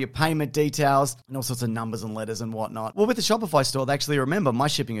put in all your payment details and all sorts of numbers and letters and whatnot? Well, with the Shopify store, they actually remember my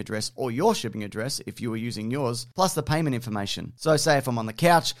shipping address or your shipping address if you were using yours, plus the payment information. So say if I'm on the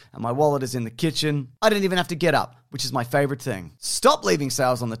couch and my wallet is in the kitchen, I don't even have to get up, which is my favorite thing. Stop leaving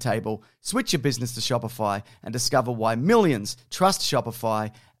sales on the table, switch your business to Shopify, and discover why millions trust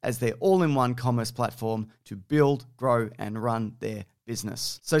Shopify as their all-in-one commerce platform to build, grow, and run their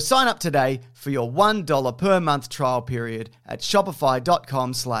business. So sign up today for your $1 per month trial period at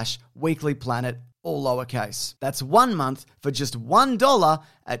shopify.com/weeklyplanet, all lowercase. That's 1 month for just $1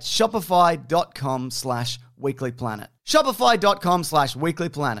 at shopify.com/weeklyplanet.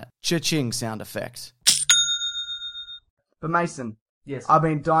 Shopify.com/weeklyplanet. Cha-ching sound effect. But Mason, Yes. I've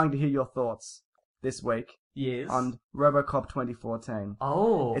been dying to hear your thoughts this week Yes. on Robocop 2014.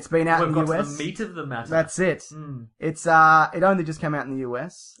 Oh. It's been out in the We've got US. to the meat of the matter. That's it. Mm. It's it only just came out in the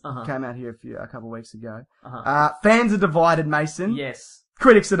US. Uh-huh. It came out here a couple of weeks ago. Uh-huh. Fans are divided, Mason. Yes.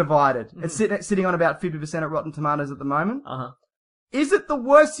 Critics are divided. It's sitting on about 50% at Rotten Tomatoes at the moment. Uh-huh. Is it the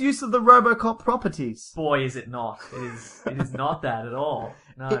worst use of the Robocop properties? Boy, is it not. It is not that at all.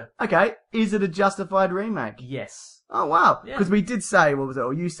 No. Okay, is it a justified remake? Yes. Oh, wow. Yeah. Because we did say, what was it,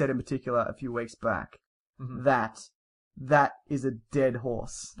 or you said in particular a few weeks back, Mhm. that is a dead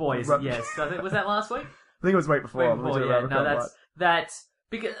horse. Boy, is it, yes. I think, was that last week? I think it was week before. Week We before, did yeah. Robocop, No, right? that's,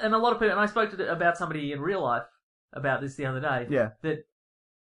 because, and a lot of people, and I spoke about somebody in real life about this the other day. Yeah. That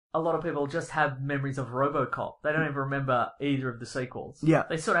a lot of people just have memories of Robocop. They don't even remember either of the sequels. Yeah.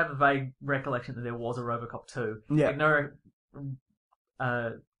 They sort of have a vague recollection that there was a Robocop 2. Yeah. Like no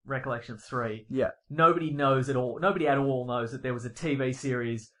recollection of 3. Yeah. Nobody knows at all. Nobody at all knows that there was a TV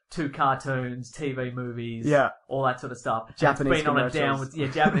series, 2 cartoons, TV movies, Yeah. all that sort of stuff. And Japanese it's been on a commercials.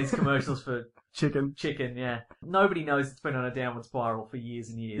 downward, Japanese commercials for Chicken. chicken. Yeah, nobody knows it's been on a downward spiral for years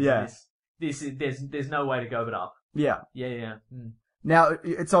and years. Yeah. This is there's no way to go but up. Yeah. Yeah. Mm. Now,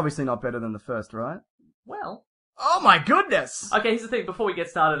 it's obviously not better than the first, right? Well, Oh my goodness! okay. Here's the thing. Before we get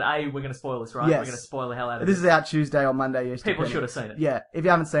started, we're going to spoil this, right? Yes. We're going to spoil the hell out of This is out Tuesday or Monday. People should have seen it. Yeah, if you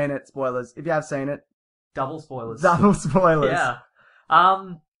haven't seen it, spoilers. If you have seen it, Double spoilers. double spoilers. Yeah.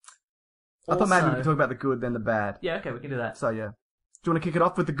 I thought maybe we also- could talk about the good, then the bad. Yeah. Okay, we can do that. So yeah. Do you want to kick it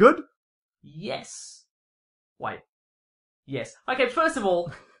off with the good? Yes. Wait. Yes. Okay. First of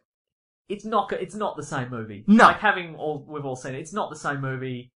all, it's not the same movie. No. Like we've all seen it. It's not the same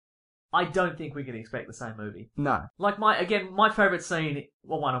movie. I don't think we can expect the same movie. No. Like my favourite scene,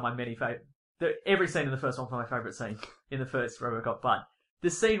 well, one of my many favourite, every scene in the first one was my favourite scene in the first Robocop, but the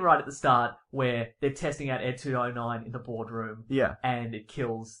scene right at the start where they're testing out Ed 209 in the boardroom, Yeah. and it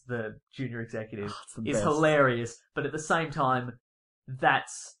kills the junior executive, It's the is best. hilarious, but at the same time,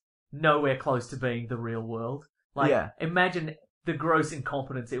 that's nowhere close to being the real world. Like, Yeah. imagine the gross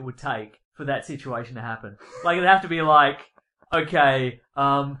incompetence it would take for that situation to happen. Like, it'd have to be like, okay,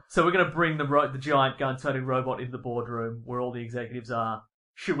 so we're going to bring the giant gun-toting robot into the boardroom where all the executives are.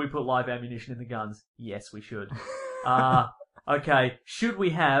 Should we put live ammunition in the guns? Yes, we should. Okay, should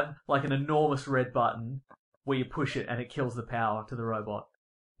we have like an enormous red button where you push it and it kills the power to the robot?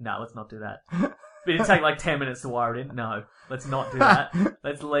 No, let's not do that. But it'd take like 10 minutes to wire it in. No, let's not do that.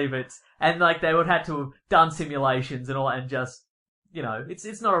 Let's leave it. And like they would have to have done simulations and all, and just, you know,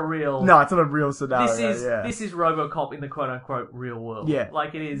 it's not a real. No, it's not a real scenario. This is Robocop in the quote unquote real world. Yeah,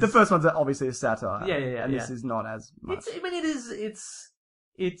 like it is. The first one's obviously a satire. Yeah. And this is not as much. There are themes.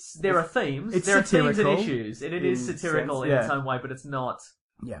 It's there are themes and satirical issues, and it is satirical in its own way, but it's not.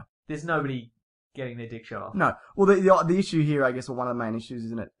 Yeah. There's nobody getting their dick shot off. No. Well, the issue here, I guess, or one of the main issues,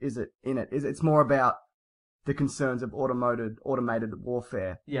 is it's more about the concerns of automated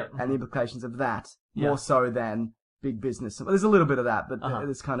warfare. Yep. And the implications of that, Yeah. more so than big business. Well, there's a little bit of that, but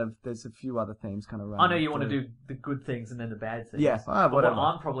there's a few other themes kind of running. I know you want to do the good things and then the bad things. Yeah. But what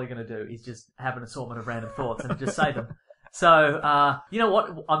I'm probably going to do is just have an assortment of random thoughts and just say them. So, you know what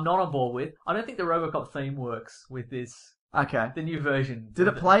I'm not on board with? I don't think the Robocop theme works with this. Okay. The new version. Did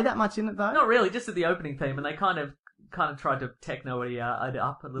it play that much in it though? Not really, just at the opening theme, and they kind of tried to techno it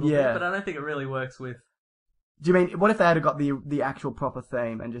up a little bit, but I don't think it really works with. Do you mean, what if they had got the actual proper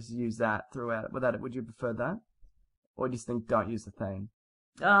theme and just use that throughout? Would you prefer that? Or do you think don't use the theme?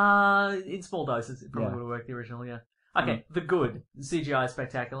 In small doses, it probably would have worked the original, yeah. Okay, the good. CGI is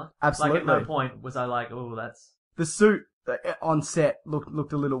spectacular. Absolutely. Like, at no point was I like, oh, that's... The suit on set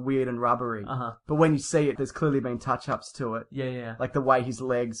looked a little weird and rubbery. But when you see it, there's clearly been touch-ups to it. Yeah. Like the way his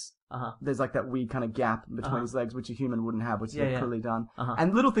legs... There's like that weird kind of gap between his legs, which a human wouldn't have, which they've clearly done.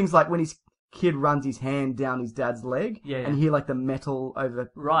 And little things like when his kid runs his hand down his dad's leg, and you hear like the metal over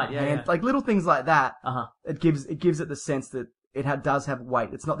the hand. Like little things like that. It gives it the sense that it does have weight.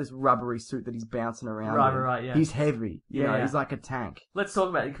 It's not this rubbery suit that he's bouncing around in. Right, yeah. He's heavy. You know, he's like a tank. Let's talk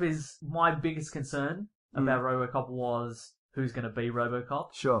about it, because my biggest concern about Robocop was who's going to be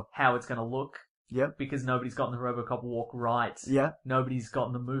Robocop. Sure. How it's going to look. Yep. Because nobody's gotten the Robocop walk right. Yeah. Nobody's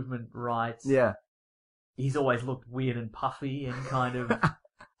gotten the movement right. Yeah. He's always looked weird and puffy and kind of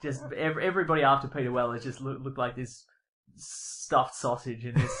just everybody after Peter Weller just looked like this stuffed sausage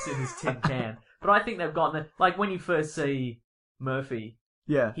in this tin can. But I think they've gotten like when you first see Murphy,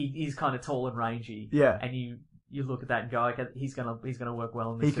 he's kind of tall and rangy. Yeah. And you look at that and go, okay, he's gonna work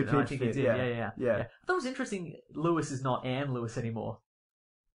well in this suit. And I think he did. Yeah. I thought it was interesting. Lewis is not Ann Lewis anymore.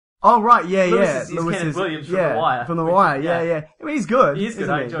 Oh right, Lewis is Kenneth Williams from The Wire. From The Wire, yeah. I mean, he's good. He is good.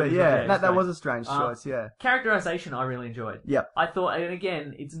 Isn't I he? enjoyed But him. that was a strange choice. Yeah. Characterization, I really enjoyed. Yep. I thought, and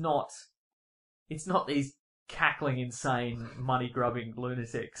again, it's not these cackling, insane, money grubbing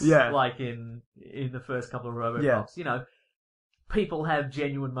lunatics. Yeah. Like in the first couple of Robocops. Yeah. You know, people have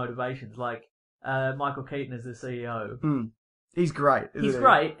genuine motivations. Like Michael Keaton as the CEO. He's great. He's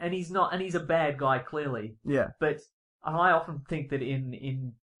great, and he's a bad guy clearly. Yeah. But I often think that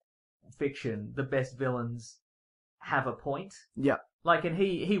in fiction, the best villains have a point. Yeah. Like, and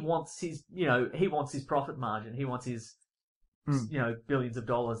he wants his profit margin. He wants his, billions of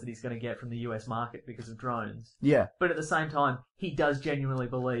dollars that he's going to get from the US market because of drones. Yeah. But at the same time, he does genuinely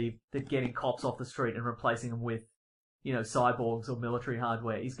believe that getting cops off the street and replacing them with, cyborgs or military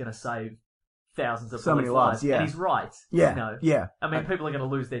hardware is going to save thousands of many lives. Yeah. And he's right. Yeah. Yeah. I mean, people are going to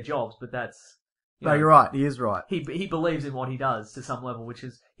lose their jobs, but that's... No, you're right. He is right. He believes in what he does to some level, which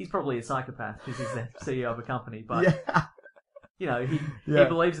is he's probably a psychopath because he's the CEO of a company. But he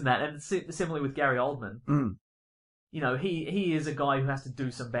believes in that. And similarly with Gary Oldman, he is a guy who has to do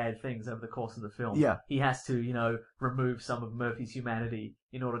some bad things over the course of the film. Yeah, he has to remove some of Murphy's humanity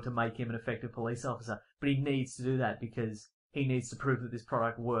in order to make him an effective police officer. But he needs to do that because he needs to prove that this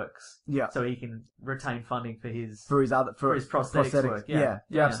product works. Yeah. So he can retain funding for his prosthetics work. Yeah.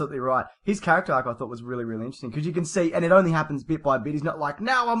 You're absolutely right. His character arc I thought was really, really interesting because you can see, and it only happens bit by bit. He's not like,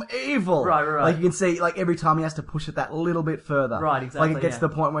 now I'm evil. Right. Like you can see, like every time he has to push it that little bit further. Right, exactly. Like it gets to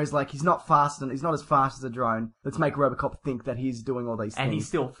the point where he's like, he's not as fast as a drone. Let's make Robocop think that he's doing all these things. And he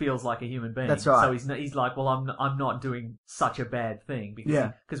still feels like a human being. That's right. So he's like, well, I'm not doing such a bad thing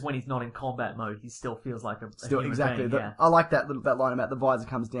because when he's not in combat mode, he still feels like a human being. I like that line about the visor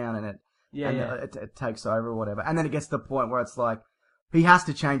comes down and it it takes over or whatever, and then it gets to the point where it's like he has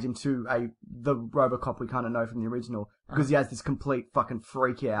to change him to the Robocop we kind of know from the original because he has this complete fucking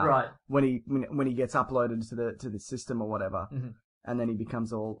freak out when he gets uploaded to the system or whatever, and then he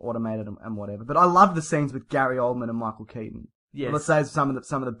becomes all automated and whatever. But I love the scenes with Gary Oldman and Michael Keaton. Yes. Let's say it's some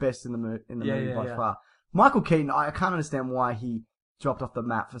of the best in the movie by far. Michael Keaton, I can't understand why he dropped off the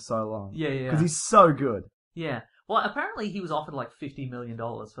map for so long. Yeah. Because he's so good. Yeah. Well, apparently he was offered like $50 million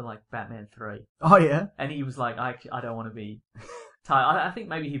for like Batman 3. Oh, yeah? And he was like, I don't want to be tired. I think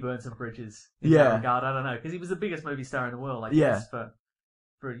maybe he burned some bridges in that regard. I don't know. Because he was the biggest movie star in the world, I guess, for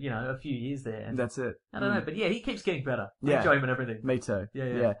a few years there. And that's it. I don't know. But yeah, he keeps getting better. I Yeah. enjoy him and everything. Me too.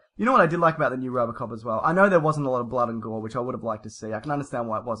 Yeah. You know what I did like about the new Robocop as well? I know there wasn't a lot of blood and gore, which I would have liked to see. I can understand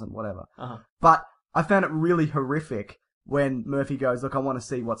why it wasn't, whatever. Uh-huh. But I found it really horrific when Murphy goes, look, I want to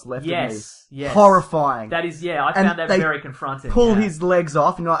see what's left of me. Yes. Horrifying. That is, I And found that they very confronting. Pull his legs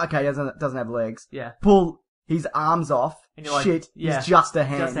off, and you're like, okay, he doesn't have legs. Yeah. Pull his arms off. And you're like, shit, he's just a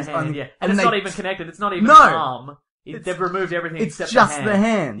hand. Just a He's hand, only- And it's then not they- even connected. It's not even No. an arm. They've removed everything It's except just the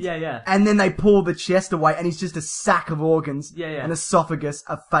hand. Yeah. Yeah. And then they pull the chest away, and he's just a sack of organs. Yeah. An esophagus,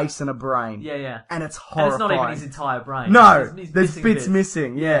 a face, and a brain. Yeah. And it's And horrifying. it's not even his entire brain. No, He's there's missing bits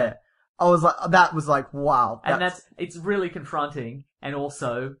missing. Yeah. I was like, that was like, wow. And it's really confronting, and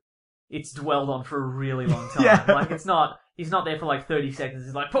also, it's dwelled on for a really long time. Yeah. Like, he's not there for like 30 seconds.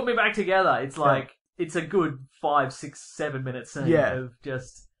 He's like, put me back together. It's like, it's a good 5, 6, 7 minute scene of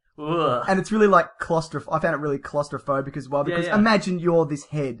just, ugh. And it's really like I found it really claustrophobic as well, because imagine you're this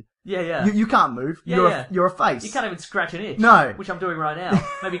head. Yeah. You can't move. You're a face. You can't even scratch an itch. No. Which I'm doing right now.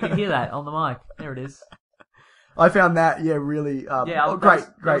 Maybe you can hear that on the mic. There it is. I found that, really, great.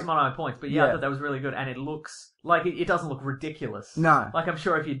 That was one of my points. But I thought that was really good. And it looks, like, it doesn't look ridiculous. No. Like, I'm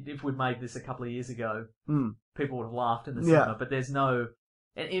sure if we'd made this a couple of years ago, people would have laughed in the cinema. But there's no,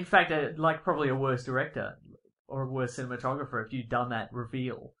 in fact, probably a worse director or a worse cinematographer, if you'd done that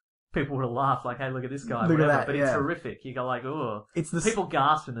reveal, people would have laughed, like, hey, look at this guy, Look at whatever. that, But it's horrific. You go like, oh. People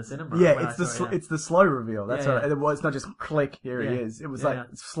gasped in the cinema. Yeah, it's the slow reveal. That's Yeah, what it's not just click, here he is. It was like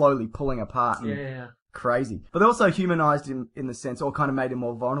slowly pulling apart. And Yeah. crazy. But they also humanized him in the sense, or kind of made him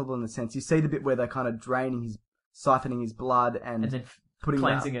more vulnerable in the sense. You see the bit where they're kind of siphoning his blood and then putting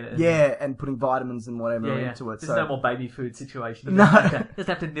cleansing it. And putting vitamins and whatever into it. There's no more baby food situation. No. Just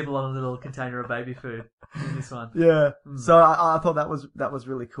have to nibble on a little container of baby food in this one. Yeah. So I thought that was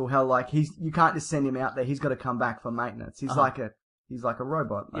really cool. How like you can't just send him out there. He's got to come back for maintenance. He's like a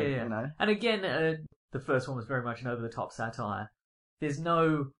robot. Like, you know. And again, the first one was very much an over the top satire. There's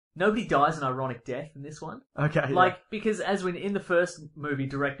nobody dies an ironic death in this one. Okay. Because as in the first movie,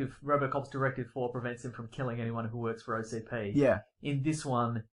 Robocop's Directive 4 prevents him from killing anyone who works for OCP. Yeah. In this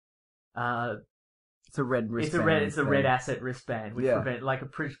one, it's a red wristband. It's a red asset wristband, which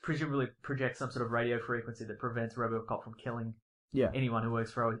presumably projects some sort of radio frequency that prevents Robocop from killing anyone who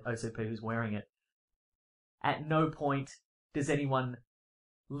works for OCP who's wearing it. At no point does anyone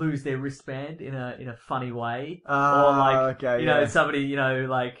lose their wristband in a funny way, or like somebody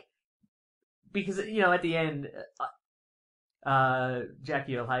because at the end,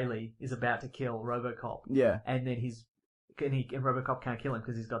 Jackie Earle Haley is about to kill Robocop, and then and Robocop can't kill him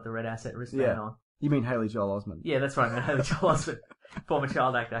because he's got the red asset wristband on. You mean Haley Joel Osment? Yeah, that's right, Haley Joel Osment, former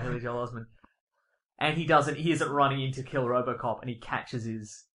child actor Haley Joel Osment, and he isn't running in to kill Robocop, and he catches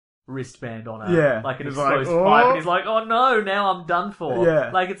his wristband on an exposed pipe, and he's like, oh no, now I'm done for.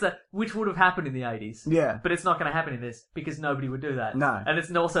 Like which would have happened in the 80s. Yeah. But it's not going to happen in this, because nobody would do that. No. And it's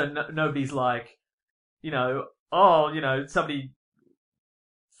also, nobody's like, somebody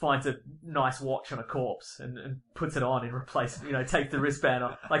finds a nice watch on a corpse and puts it on in replacement, takes the wristband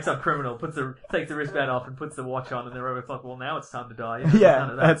off, like some criminal takes the wristband off and puts the watch on, and then Robo's like, well, now it's time to die.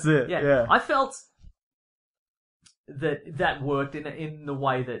 That's it. Yeah. I felt that worked in the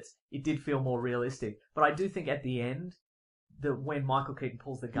way that it did feel more realistic. But I do think at the end, when Michael Keaton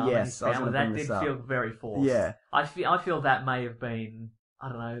pulls the gun on his family, that did feel very forced. Yeah. I feel that may have been, I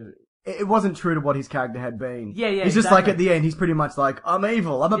don't know. It wasn't true to what his character had been. Yeah. He's just like at the end, he's pretty much like, I'm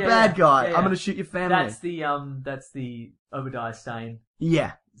evil, I'm a bad guy, I'm gonna shoot your family. That's the Obadiah Stane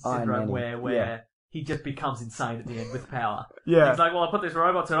Iron syndrome Man. where he just becomes insane at the end with power. Yeah. He's like, well, I put this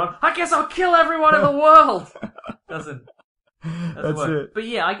robot suit on, I guess I'll kill everyone in the world! Doesn't That's work. it. But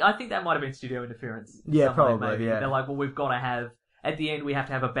yeah, I think that might have been studio interference. Yeah, probably, maybe. yeah. They're like, well, we've got to have, at the end we have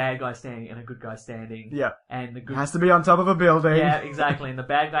to have a bad guy standing and a good guy standing. Yeah. And the good... Has to be on top of a building. Yeah, exactly. And the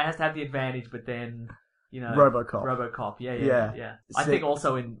bad guy has to have the advantage, but then, Robocop. Yeah. I think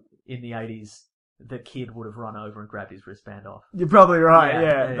also in the 80s, the kid would have run over and grabbed his wristband off. You're probably right,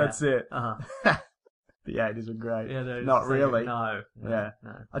 yeah. That's it. Uh-huh. The 80s were great. Yeah, not really. No. Yeah.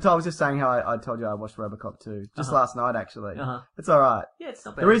 No. I was just saying how I told you I watched Robocop 2. Just last night, actually. It's alright. Yeah, it's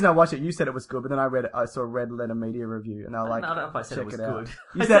not bad. The reason I watched it, you said it was good, but then I saw a Red Letter Media review, and I like, I don't know if I said it was good.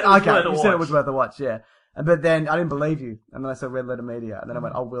 You said, you said it was worth a watch, yeah. But then I didn't believe you, and then I saw Red Letter Media, and then I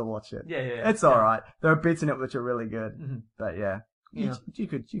went, I will watch it. Yeah. It's alright. There are bits in it which are really good, but yeah. Yeah. You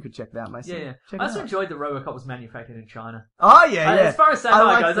could check that out, mate. Yeah. I also enjoyed that Robocop was manufactured in China. Oh, yeah. As far as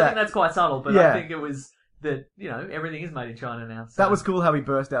satire goes, that. I think that's quite subtle, but I think it was that, everything is made in China now. So. That was cool how he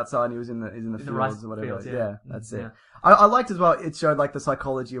burst outside and he was in the fields rice or whatever. fields, yeah, that's it. Yeah. I liked as well, it showed like the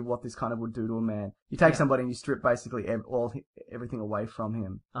psychology of what this kind of would do to a man. You take somebody and you strip basically everything away from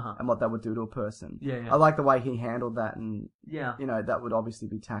him and what that would do to a person. Yeah. I like the way he handled that and, Yeah. that would obviously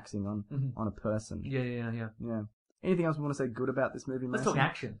be taxing on a person. Yeah. Yeah. Anything else we want to say good about this movie, Let's Mason? talk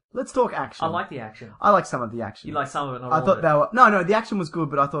action. Let's talk action. I like the action. I like some of the action. You like some of it, not I all thought of they were... No, the action was good,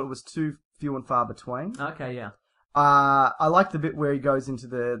 but I thought it was too few and far between. Okay, yeah. I liked the bit where he goes into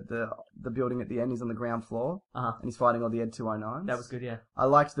the building at the end. He's on the ground floor. Uh-huh. And he's fighting all the Ed 209s. That was good, yeah. I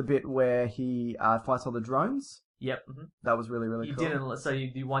liked the bit where he fights all the drones. Yep. Mm-hmm. That was really, really cool.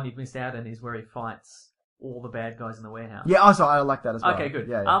 The one you've missed out on is where he fights all the bad guys in the warehouse. Yeah, also, I like that as well. Okay, good.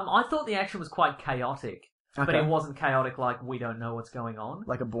 Yeah. I thought the action was quite chaotic. Okay. But it wasn't chaotic like we don't know what's going on.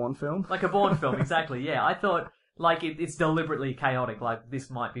 Like a Bourne film? Like a Bourne film, exactly, yeah. I thought, like, it's deliberately chaotic, like, this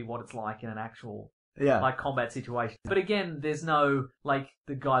might be what it's like in an actual, like, combat situation. But again, there's no, like,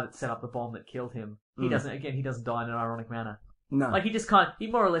 the guy that set up the bomb that killed him, he doesn't die in an ironic manner. No. Like, he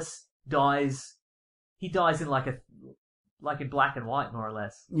more or less dies, he dies in, like in black and white, more or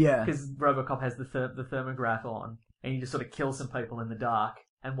less. Yeah. Because Robocop has the thermograph on, and he just sort of kills some people in the dark,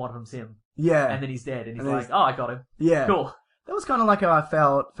 and one of them's him. Yeah. And then he's dead, and he's like, oh, I got him. Yeah. Cool. That was kind of like how I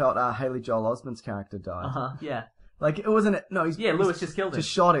felt Haley Joel Osment's character died. Yeah. Like, it wasn't... No, Lewis just killed him. Just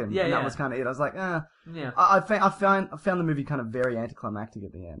shot him. Yeah, and that was kind of it. I was like, Yeah. I found the movie kind of very anticlimactic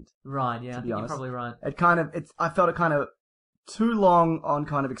at the end. Right, yeah. To be You're honest. probably right. I felt it kind of too long on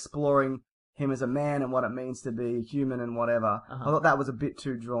kind of exploring him as a man and what it means to be human and whatever. I thought that was a bit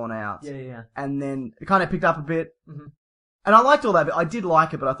too drawn out. Yeah. And then it kind of picked up a bit. Mm-hmm. And I liked all that, but I did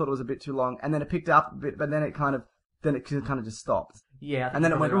like it, but I thought it was a bit too long. And then it picked up a bit, but then it kind of just stopped. Yeah. And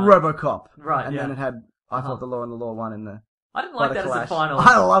then it went right. Robocop. Right, and yeah. then it had I Thought the Law and the Law won in the... I didn't like that Clash. as a final.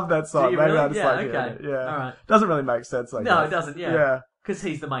 I love that song. Do you Maybe really? I just Yeah, like okay. it. Yeah. All right. Doesn't really make sense, I guess. No, it doesn't, yeah. Yeah. Because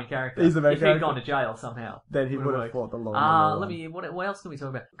he's the main character. He's the main if character. he'd gone to jail somehow, Then he would have worked. fought the Law and the Law. Let me... What else can we talk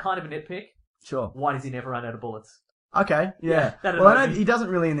about? Kind of a nitpick. Sure. Why does he never run out of bullets? Okay, yeah. That Well, I annoyed know me. he doesn't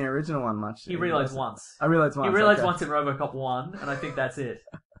really in the original one much. He realised once. I realised once. He realised okay. once in Robocop 1, and I think that's it.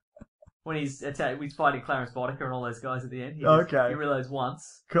 When he's fighting Clarence Boddicker and all those guys at the end. He realised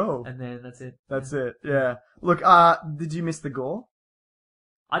once, Cool. and then that's it. That's it, yeah. Look, did you miss the gore?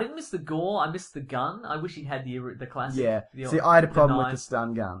 I didn't miss the gore, I missed the gun. I wish he had the classic. Yeah. The, See, I had a problem with knife. the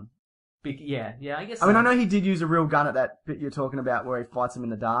stun gun. Yeah, I guess I mean, so. I know he did use a real gun at that bit you're talking about where he fights him in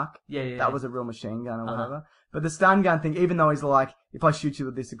the dark. Yeah. That was a real machine gun or whatever. But the stun gun thing, even though he's like, if I shoot you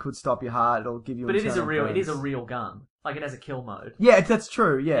with this, it could stop your heart, it'll give you But it is a burns. real gun. Like, it has a kill mode. Yeah, that's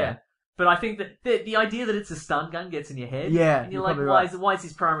true, yeah. But I think that the idea that it's a stun gun gets in your head. Yeah, And you're you're like, probably why is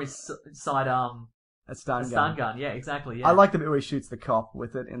his primary sidearm A stun a gun. stun gun? Yeah, exactly, yeah. I like the bit where he shoots the cop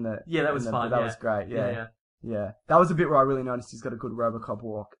with it in the... Yeah, that was fun, That yeah. was great, yeah. Yeah. Yeah. That was the bit where I really noticed he's got a good Robocop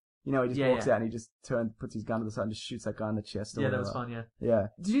walk. You know, he just Yeah, walks yeah. out and he just puts his gun to the side and just shoots that guy in the chest or Yeah, that whatever. was fun, yeah. Yeah.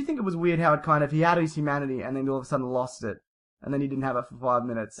 Did you think it was weird how it kind of, he had his humanity and then all of a sudden lost it? And then he didn't have it for 5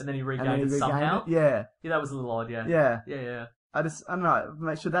 minutes. And then he regained it somehow? Yeah. Yeah, that was a little odd, yeah. Yeah. Yeah. I don't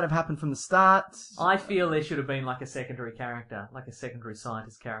know, should that have happened from the start? I feel there should have been like a secondary character, like a secondary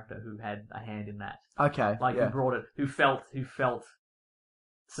scientist character who had a hand in that. Okay. Like yeah. who brought it, who felt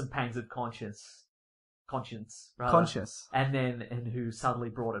some pangs of conscience, rather. Conscious. And who suddenly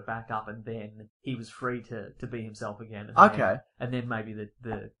brought it back up, and then he was free to be himself again. And Okay. then maybe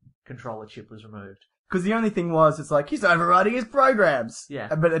the controller chip was removed. Because the only thing was, it's like, he's overriding his programs.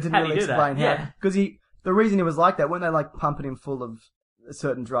 Yeah. But it didn't How'd he really do that? explain how. Yeah. Because the reason he was like that, weren't they like pumping him full of a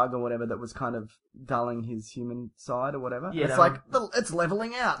certain drug or whatever that was kind of dulling his human side or whatever? Yeah, it's like, it's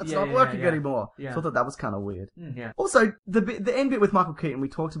leveling out. It's not working anymore. Yeah. So I thought that was kind of weird. Yeah. Also, the end bit with Michael Keaton, we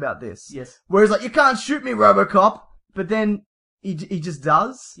talked about this. Yes. Where he's like, you can't shoot me, Robocop. But then he just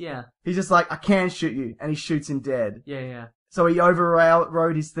does. Yeah. He's just like, I can shoot you. And he shoots him dead. Yeah. So he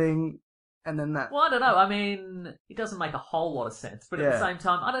overrode his thing. And then that... Well, I don't know. I mean, it doesn't make a whole lot of sense. But at the same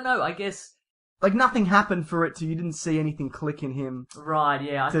time, I don't know. I guess... Like, nothing happened for it to... You didn't see anything click in him. Right,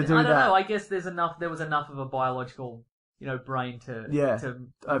 yeah. I don't that. know. I guess there was enough of a biological, brain to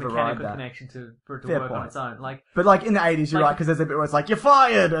override mechanical that. connection to work point. on its own. Like, But, like, in the 80s, you're right, because there's a bit where it's like, you're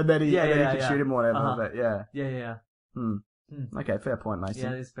fired! And then he could shoot him or whatever. Uh-huh. But, yeah. Yeah. Okay, fair point, Mason.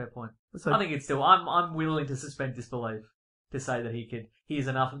 Yeah, that's a fair point. So, I think it's still... I'm willing to suspend disbelief to say that there's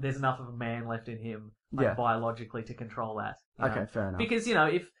enough of a man left in him, biologically, to control that. Okay, fair enough. Because,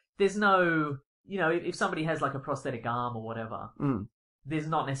 if there's no... if somebody has like a prosthetic arm or whatever, there's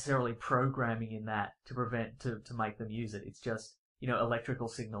not necessarily programming in that to make them use it. It's just, electrical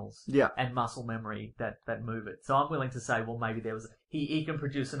signals Yeah. and muscle memory that move it. So I'm willing to say, well, maybe he can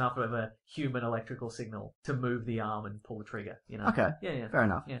produce enough of a human electrical signal to move the arm and pull the trigger. Okay. Yeah. Fair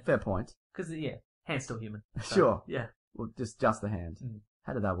enough. Yeah. Fair point. Because hand's still human. So, Sure. Yeah. Well, just the hand.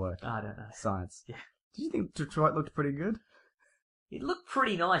 How did that work? I don't know. Science. Yeah. Did you think Detroit looked pretty good? It looked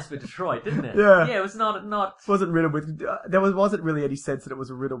pretty nice for Detroit, didn't it? Yeah. Yeah, it was not. Wasn't riddled with. Wasn't really any sense that it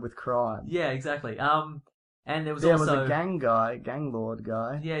was riddled with crime. Yeah, exactly. And there was There also was a gang lord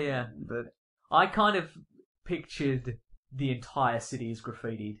guy. Yeah. But I kind of pictured the entire city as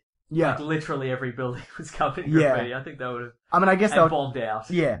graffitied. yeah, Like literally every building was covered in Yeah. graffiti. I think they would have. I mean, I guess And they bombed out.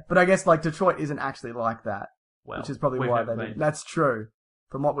 Yeah, but I guess like Detroit isn't actually like that, Well, which is probably we've why never they been. did. That's true,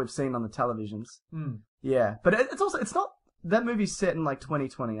 from what we've seen on the televisions. Hmm. Yeah, but it's not. That movie's set in like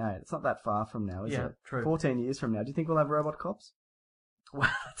 2028. It's not that far from now, is Yeah, it? true. 14 years from now. Do you think we'll have robot cops? Well,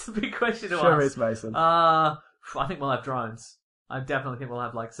 that's a big question to Sure ask. is, Mason. I think we'll have drones. I definitely think we'll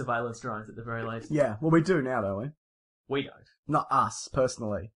have like surveillance drones at the very least. Yeah, well, we do now, don't we? We don't. Not us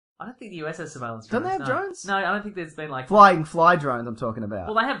personally. I don't think the US has surveillance Don't drones. they have no. drones? No, I don't think there's been like. Fly drones. I'm talking about.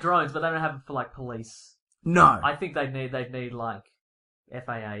 Well, they have drones, but they don't have them for like police. No. I think they'd need like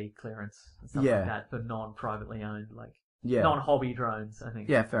FAA clearance and stuff Yeah. like that for non-privately owned, like Yeah. non-hobby drones. I think.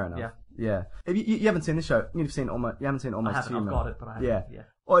 Yeah, fair enough. Yeah. Yeah. If you haven't seen the show. You haven't seen I Almost haven't. Human. I've got it, but I haven't. Yeah. Yeah.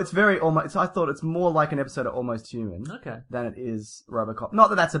 Well, it's very almost. I thought it's more like an episode of Almost Human Okay. than it is Robocop. Not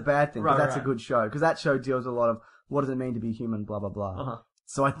that that's a bad thing, because Right, that's right. a good show. Because that show deals with a lot of what does it mean to be human, blah blah blah. Uh-huh.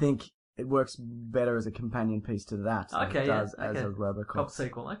 So I think it works better as a companion piece to that than Okay, it yeah, does as okay. a Robocop. Cop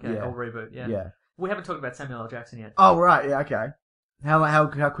sequel. Okay. Yeah. Or reboot. Yeah. Yeah. We haven't talked about Samuel L. Jackson yet. Oh right, yeah, okay.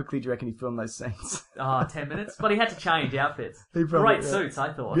 How quickly do you reckon he filmed those scenes? 10 minutes. But he had to change outfits. He probably- Great yeah. suits,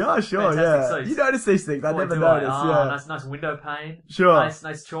 I thought. Yeah, sure, Fantastic yeah. suits. You notice these things. I Boy, never do noticed. I. Yeah. Nice window pane. Sure.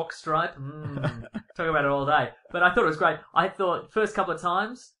 Nice chalk stripe. Talk about it all day. But I thought it was great. I thought first couple of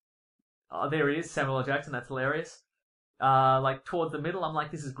times, there he is, Samuel L. Jackson. That's hilarious. Like towards the middle, I'm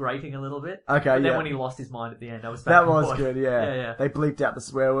like, this is grating a little bit. Okay, But then yeah. when he lost his mind at the end, I was back That and was forth. good, yeah. Yeah. They bleeped out the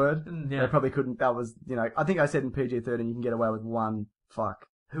swear word. Yeah. They probably couldn't. That was, I think I said in PG-13 you can get away with one fuck.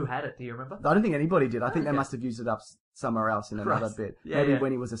 Who had it? Do you remember? I don't think anybody did. I think they Okay. must have used it up somewhere else in another Right. bit. Yeah, Maybe yeah.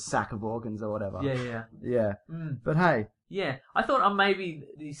 when he was a sack of organs or whatever. Yeah. Yeah. Mm. But hey, Yeah. I thought maybe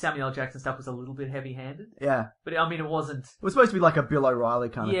the Samuel L. Jackson stuff was a little bit heavy-handed. yeah. But I mean, it wasn't. It was supposed to be like a Bill O'Reilly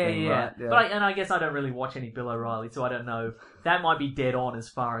kind of Yeah, thing, yeah. right? Yeah. But I guess I don't really watch any Bill O'Reilly, so I don't know. That might be dead on as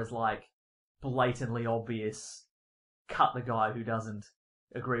far as like blatantly obvious. Cut the guy who doesn't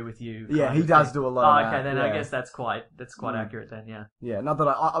agree with you. Yeah, kind he of does thing. do a lot of okay, that, then yeah. I guess that's quite accurate. Then, yeah, Yeah, not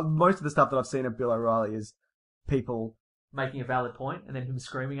that most of the stuff that I've seen of Bill O'Reilly is people. making a valid point and then him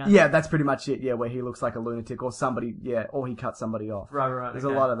screaming at. Yeah, that's pretty much it. Yeah, where he looks like a lunatic or somebody. Yeah, or he cuts somebody off. Right. There's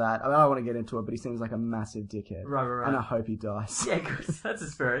okay. a lot of that. I don't want to get into it, but he seems like a massive dickhead. Right. And I hope he dies. Yeah, good. That's a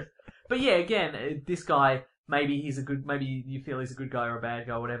spirit. But yeah, again, this guy. Maybe you feel he's a good guy or a bad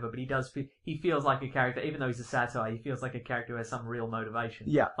guy or whatever, but he feels like a character, even though he's a satire, he feels like a character who has some real motivation.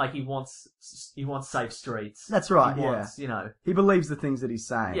 Yeah. Like he wants safe streets. That's right, He wants, He believes the things that he's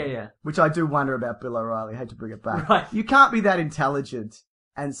saying. Yeah. Which I do wonder about Bill O'Reilly. I hate to bring it back. Right. You can't be that intelligent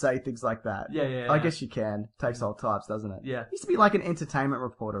and say things like that. Yeah. I guess you can. Takes all types, doesn't it? Yeah. He used to be like an entertainment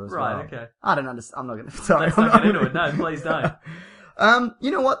reporter as well. Right, okay. I don't understand. I'm not going to... Sorry. Let's I'm not get gonna- into it. No, please don't.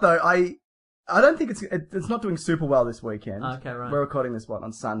 You know what, though? I don't think it's not doing super well this weekend. Okay, right. We're recording this,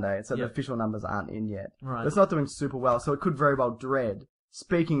 on Sunday, so the Yep. official numbers aren't in yet. Right. But it's not doing super well, so it could very well Dread.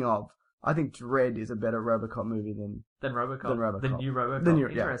 Speaking of, I think Dread is a better Robocop movie than... Then Robocop. Than Robocop. The new Robocop. The new-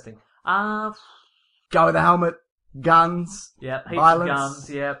 yeah. Interesting. Go with the helmet, guns... Yep. Heaps Violence. of guns.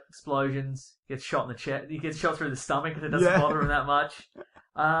 Yep. Explosions. Gets shot in the chest. He gets shot through the stomach, and it doesn't Yeah. bother him that much.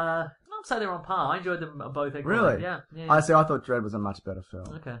 I'd say they're on par. I enjoyed them both equally. Really? Yeah. I thought Dread was a much better film.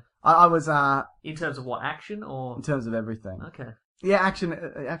 Okay. I was, In terms of what, action or? in terms of everything. Okay. Yeah, action,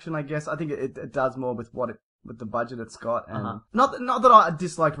 I guess. I think it does more with with the budget it's got. And Uh-huh. not that I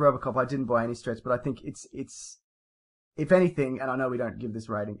disliked Robocop, I didn't by any stretch, but I think it's, if anything, and I know we don't give this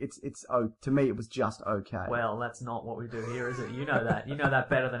rating, to me it was just okay. Well, that's not what we do here, is it? You know that. You know that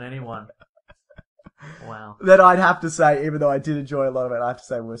better than anyone. Wow. That I'd have to say, even though I did enjoy a lot of it, I have to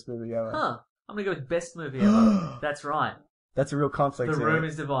say worst movie ever. Huh. I'm gonna go with best movie ever. That's right. That's a real conflict. The here. room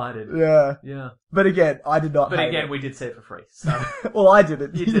is divided. Yeah. Yeah. But again, I did not But hate again, it. we did see it for free. So Well, I did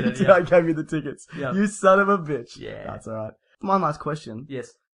it. You did it, yeah. I gave you the tickets. Yeah. You son of a bitch. Yeah. That's alright. One last question.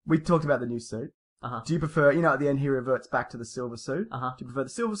 yes. We talked about the new suit. Uh-huh. Do you prefer, at the end he reverts back to the silver suit? Uh-huh. Do you prefer the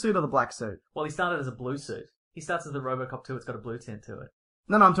silver suit or the black suit? Well, he started as a blue suit. He starts as the Robocop 2. It's got a blue tint to it.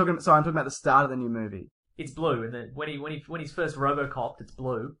 No, I'm talking about the start of the new movie. It's blue, and when he's first Robocopped, it's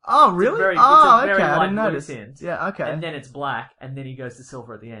blue. Oh, really? It's a very okay. I light didn't blue notice. tint. Yeah, okay. And then it's black, and then he goes to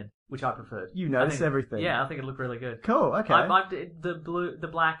silver at the end, which I preferred. You notice everything. Yeah, I think it looked really good. Cool. Okay. The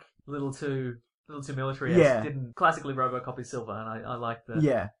black little too military. Yeah. Didn't classically Robocop is silver, and I like the.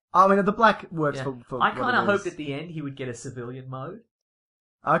 Yeah. I mean, the black works Yeah. for I what kind it of hoped is. at the end he would get a civilian mode.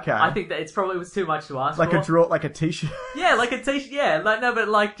 Okay. I think that it's probably was too much to ask like for. like a t-shirt. Yeah, like a t-shirt. Yeah, like no, but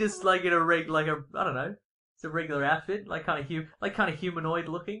like just like in a I don't know. It's a regular outfit, like kind of humanoid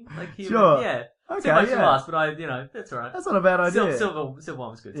looking, like human. Sure. Yeah. Okay, Too much to yeah. ask, but that's alright. That's not a bad idea. Silver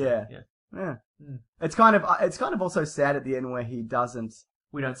one was good too. Yeah. Yeah. Yeah. Mm. It's kind of also sad at the end where he doesn't.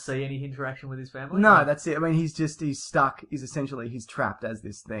 We don't see any interaction with his family. No, that's it. I mean, he's stuck. He's trapped as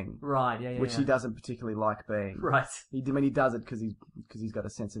this thing, Right. Yeah. which he doesn't particularly like being. Right. He does it because he's got a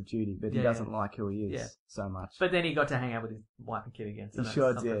sense of duty, but he Yeah, doesn't like who he is Yeah. so much. But then he got to hang out with his wife and kid again. So He that's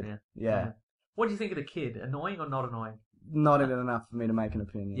sure something, did. Yeah. What do you think of the kid? Annoying or not annoying? Not in it enough for me to make an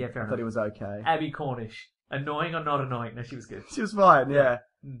opinion. Yeah, fair I thought he was okay. Abby Cornish. Annoying or not annoying? No, she was good. She was fine. Yeah.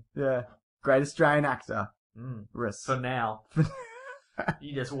 Mm. Yeah. Great Australian actor. Mm. Riss. For now.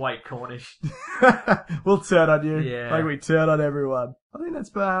 You just wait, Cornish. We'll turn on you. Yeah. Like we turn on everyone. I think that's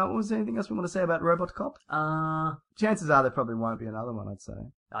what was there anything else we want to say about Robocop? Chances are there probably won't be another one, I'd say.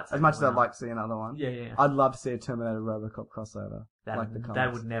 As much as I'd like to see another one. Yeah. I'd love to see a Terminator Robocop crossover. That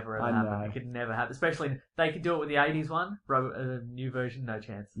comics. would never I happen. know. It could never happen. Especially, they could do it with the 80s one. New version, no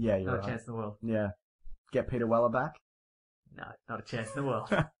chance. Yeah, you're Not right. a chance in the world. Yeah. Get Peter Weller back? No, not a chance in the world.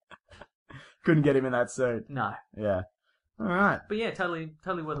 Couldn't get him in that suit. No. Yeah. Alright. But yeah, totally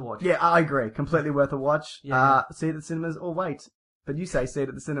worth a watch. Yeah, I agree. Completely worth a watch. Yeah. See it at the cinemas or wait. But you say see it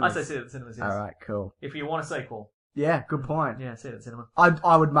at the cinemas. I say see it at the cinemas, yes. Alright, cool. If you want a sequel. Yeah, good point. Yeah, see it at the cinema.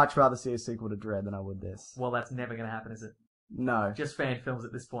 I would much rather see a sequel to Dread than I would this. Well, that's never going to happen, is it? No. Just fan films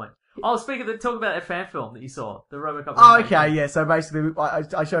at this point. Oh, talk about that fan film that you saw, the Robocop. Oh, remake. okay, yeah. So basically,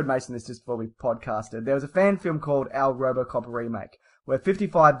 I showed Mason this just before we podcasted. There was a fan film called Our Robocop Remake, where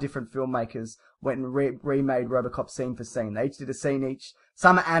 55 different filmmakers went and remade Robocop scene for scene. They each did a scene each.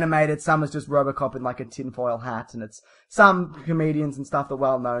 Some are animated, some is just Robocop in like a tinfoil hat, and it's some comedians and stuff that are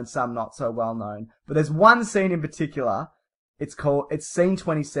well known, some not so well known. But there's one scene in particular. It's scene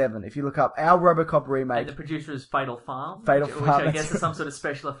 27. If you look up Our Robocop Remake. And the producer is Fatal Farm. Farm, which I that's guess is some sort of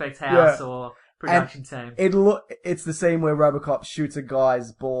special effects house or production team. It's the scene where Robocop shoots a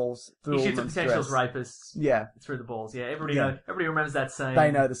guy's balls through He shoots a woman's potential dress. rapist Yeah. through the balls. Yeah, everybody remembers that scene. They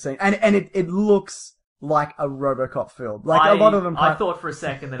know the scene. And it looks like a Robocop film. Like, a lot of them... I thought for a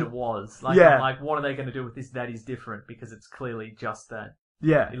second that it was. Like, Yeah. I'm like, what are they going to do with this that is different? Because it's clearly just that.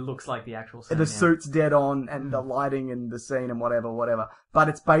 Yeah. It looks like the actual scene. The now. suit's dead on, and the lighting and the scene and whatever. But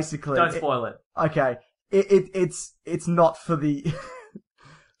it's basically... Don't spoil it. Okay. It's not for the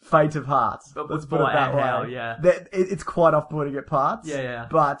faint of heart. But Let's put it boy, that and way. how, yeah. It's quite off-putting at parts. Yeah.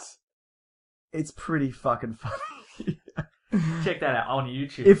 But it's pretty fucking funny. Check that out on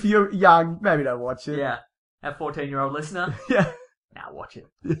YouTube. If you're young, maybe don't watch it. Yeah. Our 14-year-old listener? Yeah. Now watch it.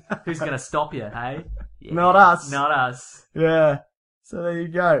 Who's going to stop you, hey? Yeah. Not us. Not us. Yeah. So there you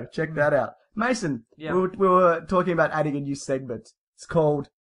go. Check that out. Mason, Yeah. we were talking about adding a new segment. It's called,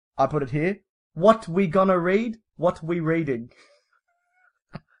 I put it here, What We Gonna Read? What We Reading?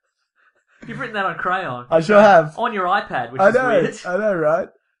 You've written that on crayon. I sure have. On your iPad, which I is know, weird. I know, right?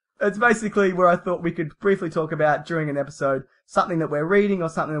 It's basically where I thought we could briefly talk about, during an episode, something that we're reading or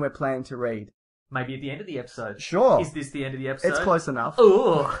something that we're planning to read. Maybe at the end of the episode. Sure. Is this the end of the episode? It's close enough.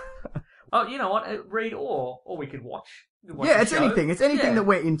 Oh. Oh, you know what? Read or we could watch. We could watch Yeah, the it's show. anything. It's anything Yeah. that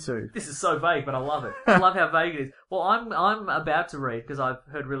we're into. This is so vague, but I love it. I love how vague it is. Well, I'm about to read, because I've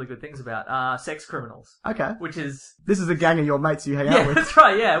heard really good things about, Sex Criminals. Okay. Which is... This is a gang of your mates you hang Yeah, out with. that's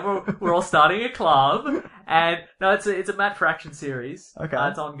right, yeah. We're all starting a club. And, no, it's a Matt Fraction series. Okay.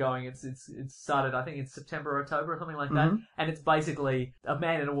 It's ongoing. It's started, I think, in September or October or something like that. Mm-hmm. And it's basically a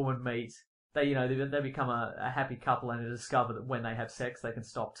man and a woman meet. They become a happy couple, and they discover that when they have sex, they can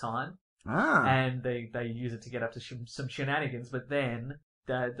stop time. Ah. And they use it to get up to some shenanigans, but then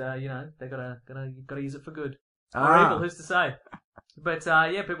they gotta use it for good or evil. Who's to say? But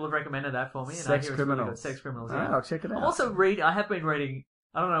yeah, people have recommended that for me. And I Sex hear it's really good. Criminals. Sex Criminals. Ah, Yeah. I'll check it out. I have been reading.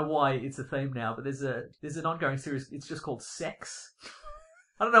 I don't know why it's a theme now, but there's an ongoing series. It's just called Sex.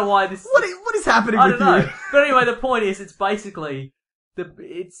 I don't know why this. What is happening I with don't know. you? But anyway, the point is, it's basically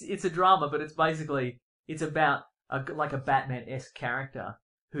it's a drama, but it's basically it's about a Batman-esque character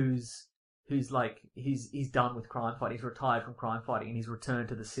who's done with crime fighting. He's retired from crime fighting, and he's returned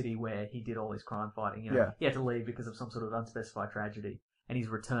to the city where he did all his crime fighting. You know, Yeah. he had to leave because of some sort of unspecified tragedy, and he's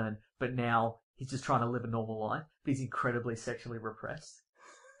returned. But now he's just trying to live a normal life. But he's incredibly sexually repressed.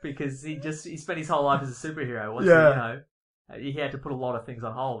 because he spent his whole life as a superhero. He had to put a lot of things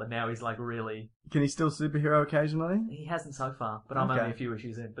on hold, and now he's like really. Can he still superhero occasionally? He hasn't so far, but I'm Okay. only a few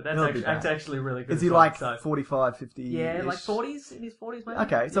issues in. But He'll be that's back. actually really good. Is he as well, like so. 45, 50? Yeah, like 40s, in his 40s maybe.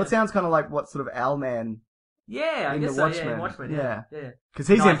 Okay, so yeah. it sounds kind of like what sort of Owlman Yeah, I in guess the so. Watchmen. Yeah, in Watchmen. Yeah. Because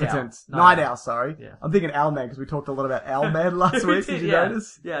he's Night impotent. Owl. Night Night Owl, sorry. Yeah. I'm thinking Owlman because we talked a lot about Owlman last We week. did, Did you yeah.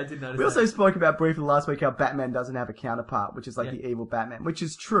 notice? Yeah, I did notice. We also that. spoke about briefly last week how Batman doesn't have a counterpart, which is like the evil Batman, which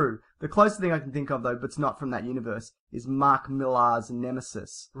is true. The closest thing I can think of, though, but it's not from that universe, is Mark Millar's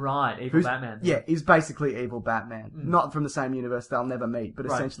Nemesis. Right, evil Batman. Yeah, he's basically evil Batman. Not from the same universe, they'll never meet, but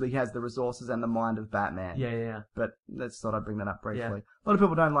Right. essentially he has the resources and the mind of Batman. Yeah. But I just thought I'd bring that up briefly. Yeah. A lot of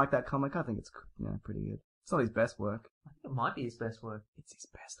people don't like that comic. I think it's pretty good. It's not his best work. I think it might be his best work. It's his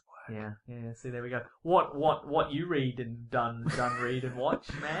best work. Yeah. See, there we go. What you read and done read and watch,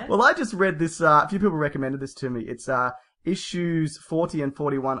 man? Well, I just read this. A few people recommended this to me. It's issues 40 and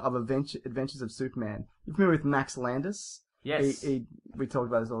 41 of Adventures of Superman. You familiar with Max Landis? Yes. We talked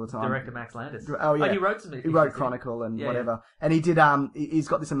about this all the time. Director Max Landis. Oh yeah, he wrote some. He wrote Chronicle and whatever, and he did. He's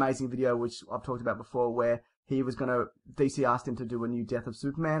got this amazing video which I've talked about before, where he was DC asked him to do a new Death of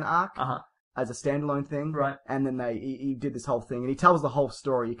Superman arc. As a standalone thing. Right. And then he did this whole thing, and he tells the whole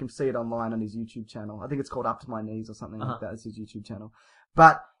story. You can see it online on his YouTube channel. I think it's called Up to My Knees or something like that. It's his YouTube channel.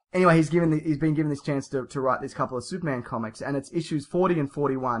 But anyway, he's been given this chance to write these couple of Superman comics, and it's issues 40 and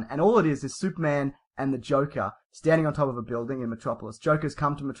 41, and all it is Superman and the Joker standing on top of a building in Metropolis. Joker's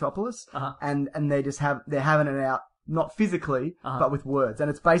come to Metropolis, and they're having it out, not physically, but with words. And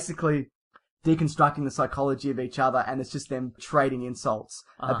it's basically deconstructing the psychology of each other, and it's just them trading insults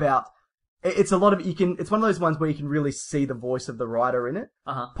about. It's a lot of it's one of those ones where you can really see the voice of the writer in it,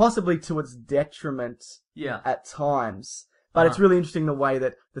 possibly to its detriment at times. But it's really interesting the way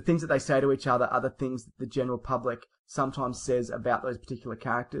that the things that they say to each other are the things that the general public sometimes says about those particular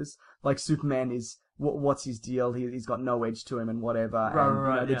characters. Like Superman is, what's his deal? He's got no edge to him and whatever.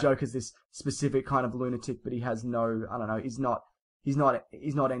 Right, the Joker's this specific kind of lunatic, but he has no, I don't know, he's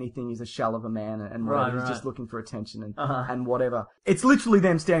not anything. He's a shell of a man and whatever. He's just looking for attention and whatever. It's literally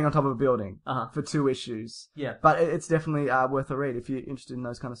them standing on top of a building for 2 issues. Yeah. But it's definitely worth a read if you're interested in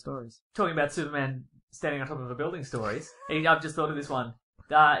those kind of stories. Talking about Superman standing on top of a building stories, I've just thought of this one.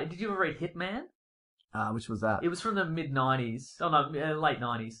 Did you ever read Hitman? Which was that? It was from the mid-90s. Oh, no, late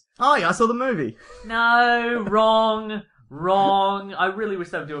 90s. Oh, yeah, I saw the movie. No, wrong. I really wish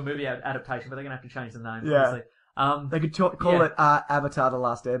they would do a movie adaptation, but they're going to have to change the name, obviously. They could call it Avatar: The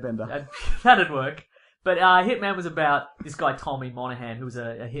Last Airbender. That'd work. But Hitman was about this guy Tommy Monahan, who was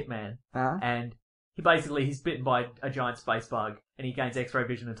a hitman, and he's bitten by a giant space bug, and he gains X-ray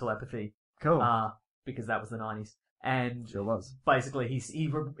vision and telepathy. Cool. Because that was the 90s, and sure was. Basically, he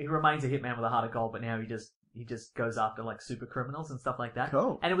remains a hitman with a heart of gold, but now he just goes after like super criminals and stuff like that.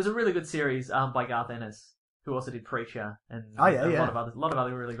 Cool. And it was a really good series by Garth Ennis, who also did Preacher and a lot of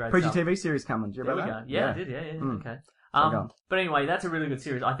other really great Preacher stuff. TV series coming. Do you There we remember go. that? Yeah, I did. Yeah. Okay. But anyway, that's a really good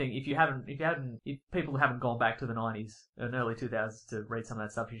series. I think if people haven't gone back to the 90s and early 2000s to read some of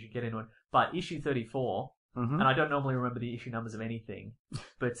that stuff, you should get into it. But issue 34, and I don't normally remember the issue numbers of anything,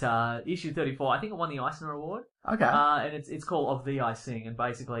 but issue 34, I think it won the Eisner Award. Okay. And it's called Of Thee I Sing, and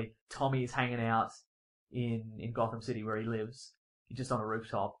basically Tommy is hanging out in Gotham City where he lives. He's just on a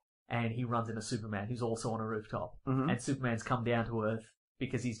rooftop, and he runs into Superman, who's also on a rooftop, and Superman's come down to Earth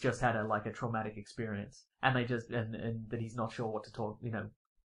because he's just had a traumatic experience, and they just and that he's not sure what to talk,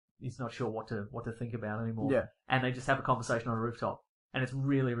 he's not sure what to think about anymore. Yeah. And they just have a conversation on a rooftop, and it's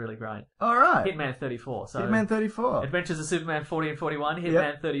really, really great. All right. Hitman 34. So Hitman 34. Adventures of Superman 40 and 41.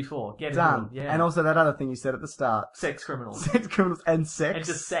 Hitman 34. Get done. it. Yeah. And also that other thing you said at the start. Sex criminals. Sex criminals and sex. And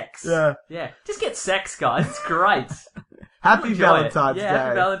just sex. Yeah. Yeah. Just get sex, guys. It's great. Happy Enjoy Valentine's it. Day. Yeah,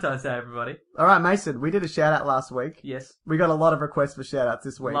 happy Valentine's Day, everybody. All right, Mason, we did a shout-out last week. Yes. We got a lot of requests for shout-outs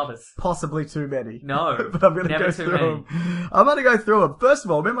this week. Love it. Possibly too many. No. But I'm going to never go too through many. them. I'm going to go through them. First of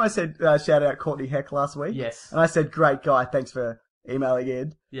all, remember I said shout-out Courtney Heck last week? Yes. And I said, great guy, thanks for emailing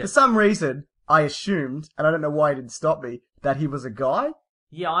in. Yes. For some reason, I assumed, and I don't know why he didn't stop me, that he was a guy.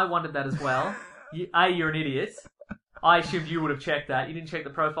 Yeah, I wondered that as well. You're an idiot. I assumed you would have checked that. You didn't check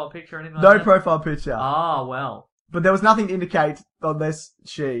the profile picture or anything like No that? profile picture. Ah, well. But there was nothing to indicate unless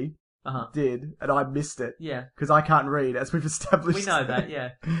she did, and I missed it. Yeah. Because I can't read, as we've established. We know that,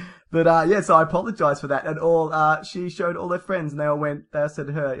 yeah. But, so I apologise for that. And she showed all their friends, and they all said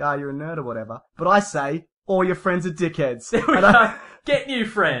to her, you're a nerd or whatever. But I say, all your friends are dickheads. There we go. Get new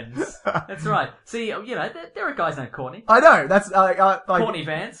friends. That's right. See, there are guys named Courtney. I know, that's, Courtney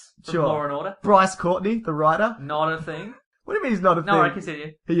Vance from Sure. Law and Order. Bryce Courtney, the writer. Not a thing. What do you mean he's not a thing? No, I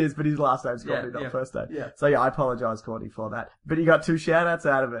continue. He is, but his last name's Courtney, not first name. Yeah. So yeah, I apologise, Courtney, for that. But you got 2 shout-outs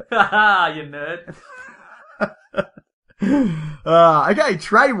out of it. Haha, you nerd. Okay,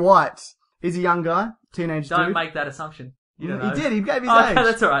 Trey White. He's a young guy, teenage Don't dude. make that assumption. You don't He know. did. He gave his Okay, age.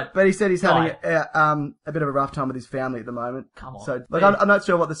 that's all right. But he said he's having Right. a bit of a rough time with his family at the moment. Come on. So, like, Yeah. I'm not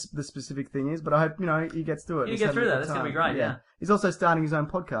sure what the specific thing is, but I hope, he gets through it. You He's get having through a that. good That's gonna time. be great, yeah. He's also starting his own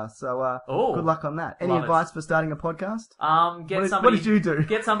podcast, so Oh. good luck on that. Any Love it. advice for starting a podcast? What did you do?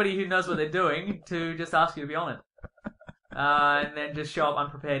 Get somebody who knows what they're doing to just ask you to be on it. And then just show up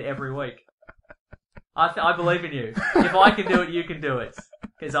unprepared every week. I believe in you. If I can do it, you can do it.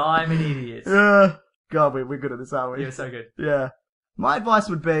 Because I'm an idiot. Yeah. God, we're good at this, aren't we? You're so good. Yeah. My advice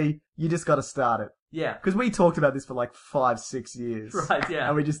would be, you just got to start it. Yeah. Because we talked about this for like 5-6 years. Right, yeah.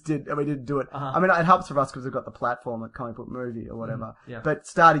 And we didn't do it. Uh-huh. I mean, it helps for us because we've got the platform at Comic Book Movie or whatever. yeah. But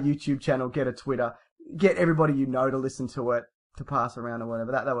start a YouTube channel, get a Twitter, get everybody you know to listen to it, to pass around or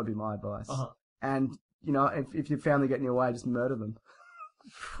whatever. That would be my advice. Uh-huh. And, if your family get in your way, just murder them.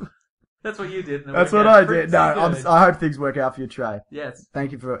 That's what you did. And it That's worked what out I pretty did. No, good. I hope things work out for you, Trey. Yes.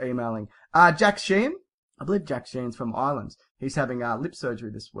 Thank you for emailing. Jack Sheen. I believe Jack Sheen's from Ireland. He's having lip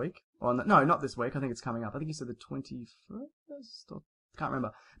surgery this week. No, not this week. I think it's coming up. I think he said the 21st. Or, can't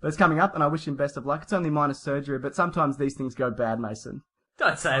remember. But it's coming up, and I wish him best of luck. It's only minor surgery, but sometimes these things go bad, Mason.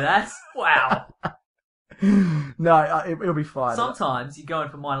 Don't say that. Wow. No, it'll be fine. Sometimes you go in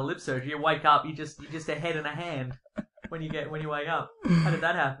for minor lip surgery, you wake up, you're just a head and a hand when you wake up. How did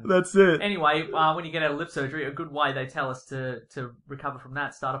that happen? That's it. Anyway, when you get out of lip surgery, a good way they tell us to recover from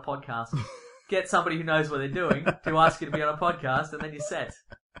that, start a podcast. Get somebody who knows what they're doing to ask you to be on a podcast, and then you're set.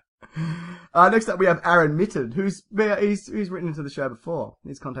 Next up we have Aaron Mitten, he's written into the show before.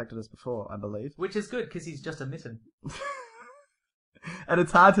 He's contacted us before, I believe. Which is good, because he's just a mitten. And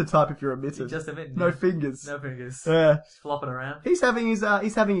it's hard to type if you're a mitten. He's just a mitten. No yeah. fingers. No fingers. Yeah. Just flopping around. He's having his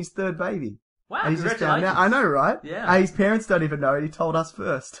 3rd baby. Wow, And he's just found congratulations. out. I know, right? Yeah. His parents don't even know it. He told us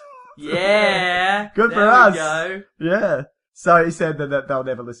first. Yeah. Good for there us. We go. Yeah. So he said that they'll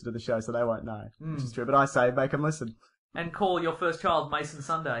never listen to the show, so they won't know. Hmm. Which is true. But I say, make them listen. And call your first child Mason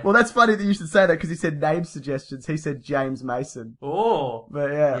Sunday. Well, that's funny that you should say that because he said name suggestions. He said James Mason. Oh.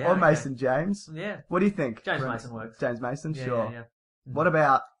 But yeah, Yeah, or okay. Mason James. Yeah. What do you think? James Brent? Mason works. James Mason, Yeah, sure. yeah. What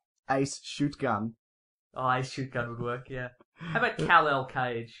about Ace Shoot Gun? Oh, a shoot gun would work, yeah. How about Kal-El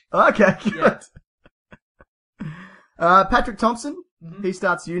Cage? Okay, good. Yeah. Patrick Thompson. Mhm. He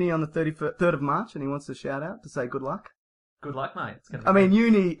starts uni on the 3rd of March, and he wants to shout out to say good luck. Good luck, mate. It's gonna be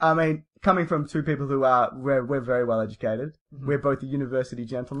I mean, good. coming from 2 people who we're very well educated. Mhm. We're both university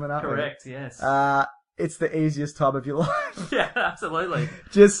gentlemen, aren't Correct, yes. we? It's the easiest time of your life. Yeah, absolutely.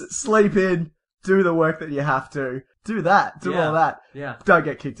 Just sleep in, do the work that you have to, do that, do Yeah. all that. Yeah. Don't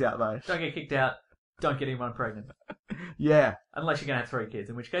get kicked out though. Don't get kicked out. Don't get anyone pregnant. Yeah. Unless you're going to have 3 kids,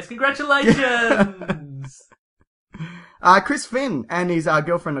 in which case, congratulations! Chris Finn and his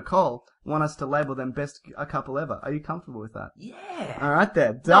girlfriend Nicole want us to label them best couple ever. Are you comfortable with that? Yeah. All right,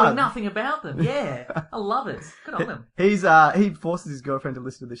 there. Know Done. nothing about them. Yeah. I love it. Good on them. He forces his girlfriend to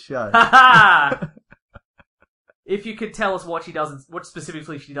listen to the show. Ha ha! If you could tell us what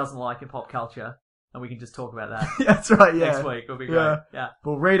specifically she doesn't like in pop culture, and we can just talk about that That's right. Yeah. next week, it'll be great. Yeah.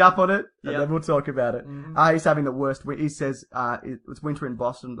 We'll read up on it and Yep. then we'll talk about it. Mhm. He's having the worst. He says it's winter in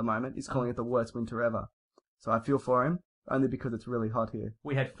Boston at the moment. He's calling it the worst winter ever. So I feel for him only because it's really hot here.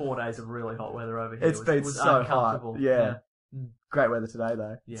 We had 4 days of really hot weather over here. It's It been was so uncomfortable. hot. Yeah. Mm. Great weather today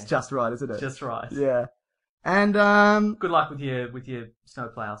though. Yeah. It's just right, isn't it? Just right. Yeah. And Good luck with your snow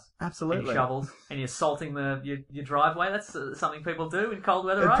plows. And absolutely. your shovels. And you're salting your driveway. That's something people do in cold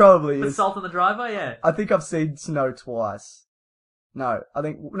weather, It right? probably Put is. salt in the driveway, yeah. I think I've seen snow twice.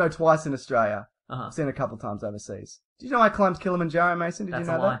 Twice in Australia. Uh-huh. I've seen it a couple times overseas. Did you know I climbed Kilimanjaro, Mason? Did That's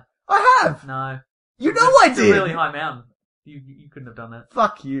you know a lie. that? I have! No. You know I It's a did! really high mountain. You couldn't have done that.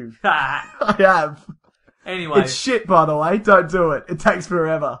 Fuck you. I have. Anyway. It's shit, by the way. Don't do it. It takes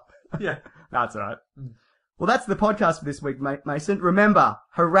forever. Yeah. That's alright. Mm. Well, that's the podcast for this week, Mason. Remember,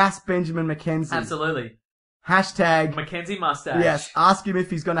 harass Benjamin McKenzie. Absolutely. Hashtag, Mackenzie mustache. yes, ask him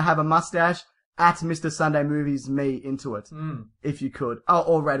if he's going to have a mustache. At Mr. Sunday Movies, me into it. Mm. If you could. Oh,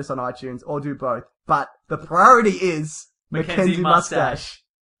 or rate us on iTunes, or do both. But the priority is Mackenzie mustache.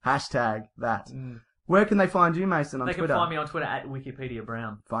 Hashtag that. Mm. Where can they find you, Mason, on They Twitter? can find me on Twitter at Wikipedia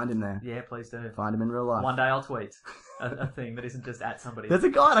Brown. Find him there. Yeah, please do. Find him in real life. One day I'll tweet a thing that isn't just at somebody. There's a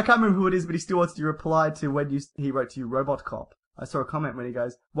guy, and I can't remember who it is, but he still wants to reply to when he wrote to you, Robocop. I saw a comment when he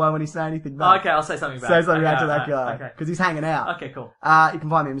goes, why won't he say anything back? Okay, I'll say something back. Say something back to Okay, that guy. Okay. Because he's hanging out. Okay, cool. You can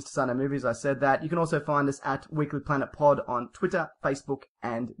find me at Mr. Sunday Movies, I said that. You can also find us at Weekly Planet Pod on Twitter, Facebook,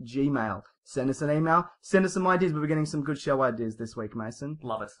 and Gmail. Send us an email. Send us some ideas. We're getting some good show ideas this week, Mason.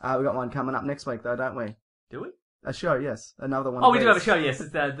 Love it. We got one coming up next week, though, don't we? Do we? A show, yes. Another one. Oh, we do have a show, yes.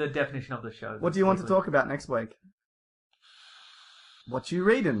 It's the definition of the show. What do you want to talk about next week? What you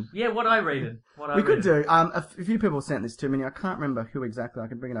reading? Yeah, what I reading. We could do. A few people sent this to me. I can't remember who exactly. I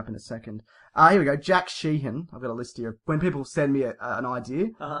can bring it up in a second. Here we go. Jack Sheehan. I've got a list here. When people send me an idea,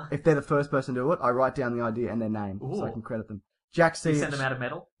 if they're the first person to do it, I write down the idea and their name so I can credit them. Jack Sheehan. You send them out of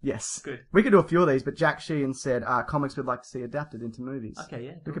metal? Yes. Good. We could do a few of these, but Jack Sheehan said comics we'd like to see adapted into movies. Okay,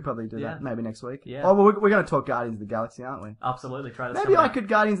 yeah. We could probably do that maybe next week. Yeah. Oh, well, we're going to talk Guardians of the Galaxy, aren't we? Absolutely. Try to. Maybe I could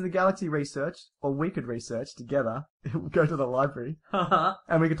Guardians of the Galaxy research, or we could research together. Go to the library.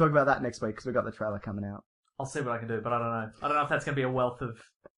 And we could talk about that next week, because we've got the trailer coming out. I'll see what I can do, but I don't know. I don't know if that's going to be a wealth of...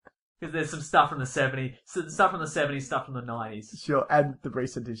 Because there's some stuff from the 70s, stuff from the 70s, stuff from the 90s. Sure, and the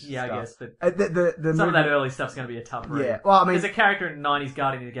recent edition Yeah, stuff. I guess, but the some movie... of that early stuff's going to be a tough read. Yeah, well, I mean... There's a character in 90s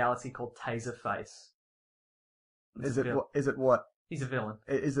Guardian of the Galaxy called Taserface. Is it what? He's a villain.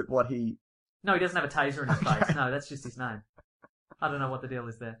 Is it what he... No, he doesn't have a taser in his face. No, that's just his name. I don't know what the deal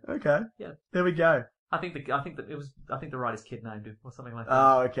is there. Okay. Yeah. There we go. I think the writer's kid named him, or something like that.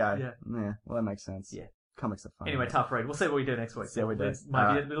 Oh, okay. Yeah. Yeah, well, that makes sense. Yeah. Comics are fun. Anyway, right? tough read. We'll see what we do next week. See what we do.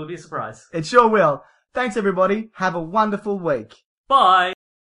 It'll be a surprise. It sure will. Thanks, everybody. Have a wonderful week. Bye!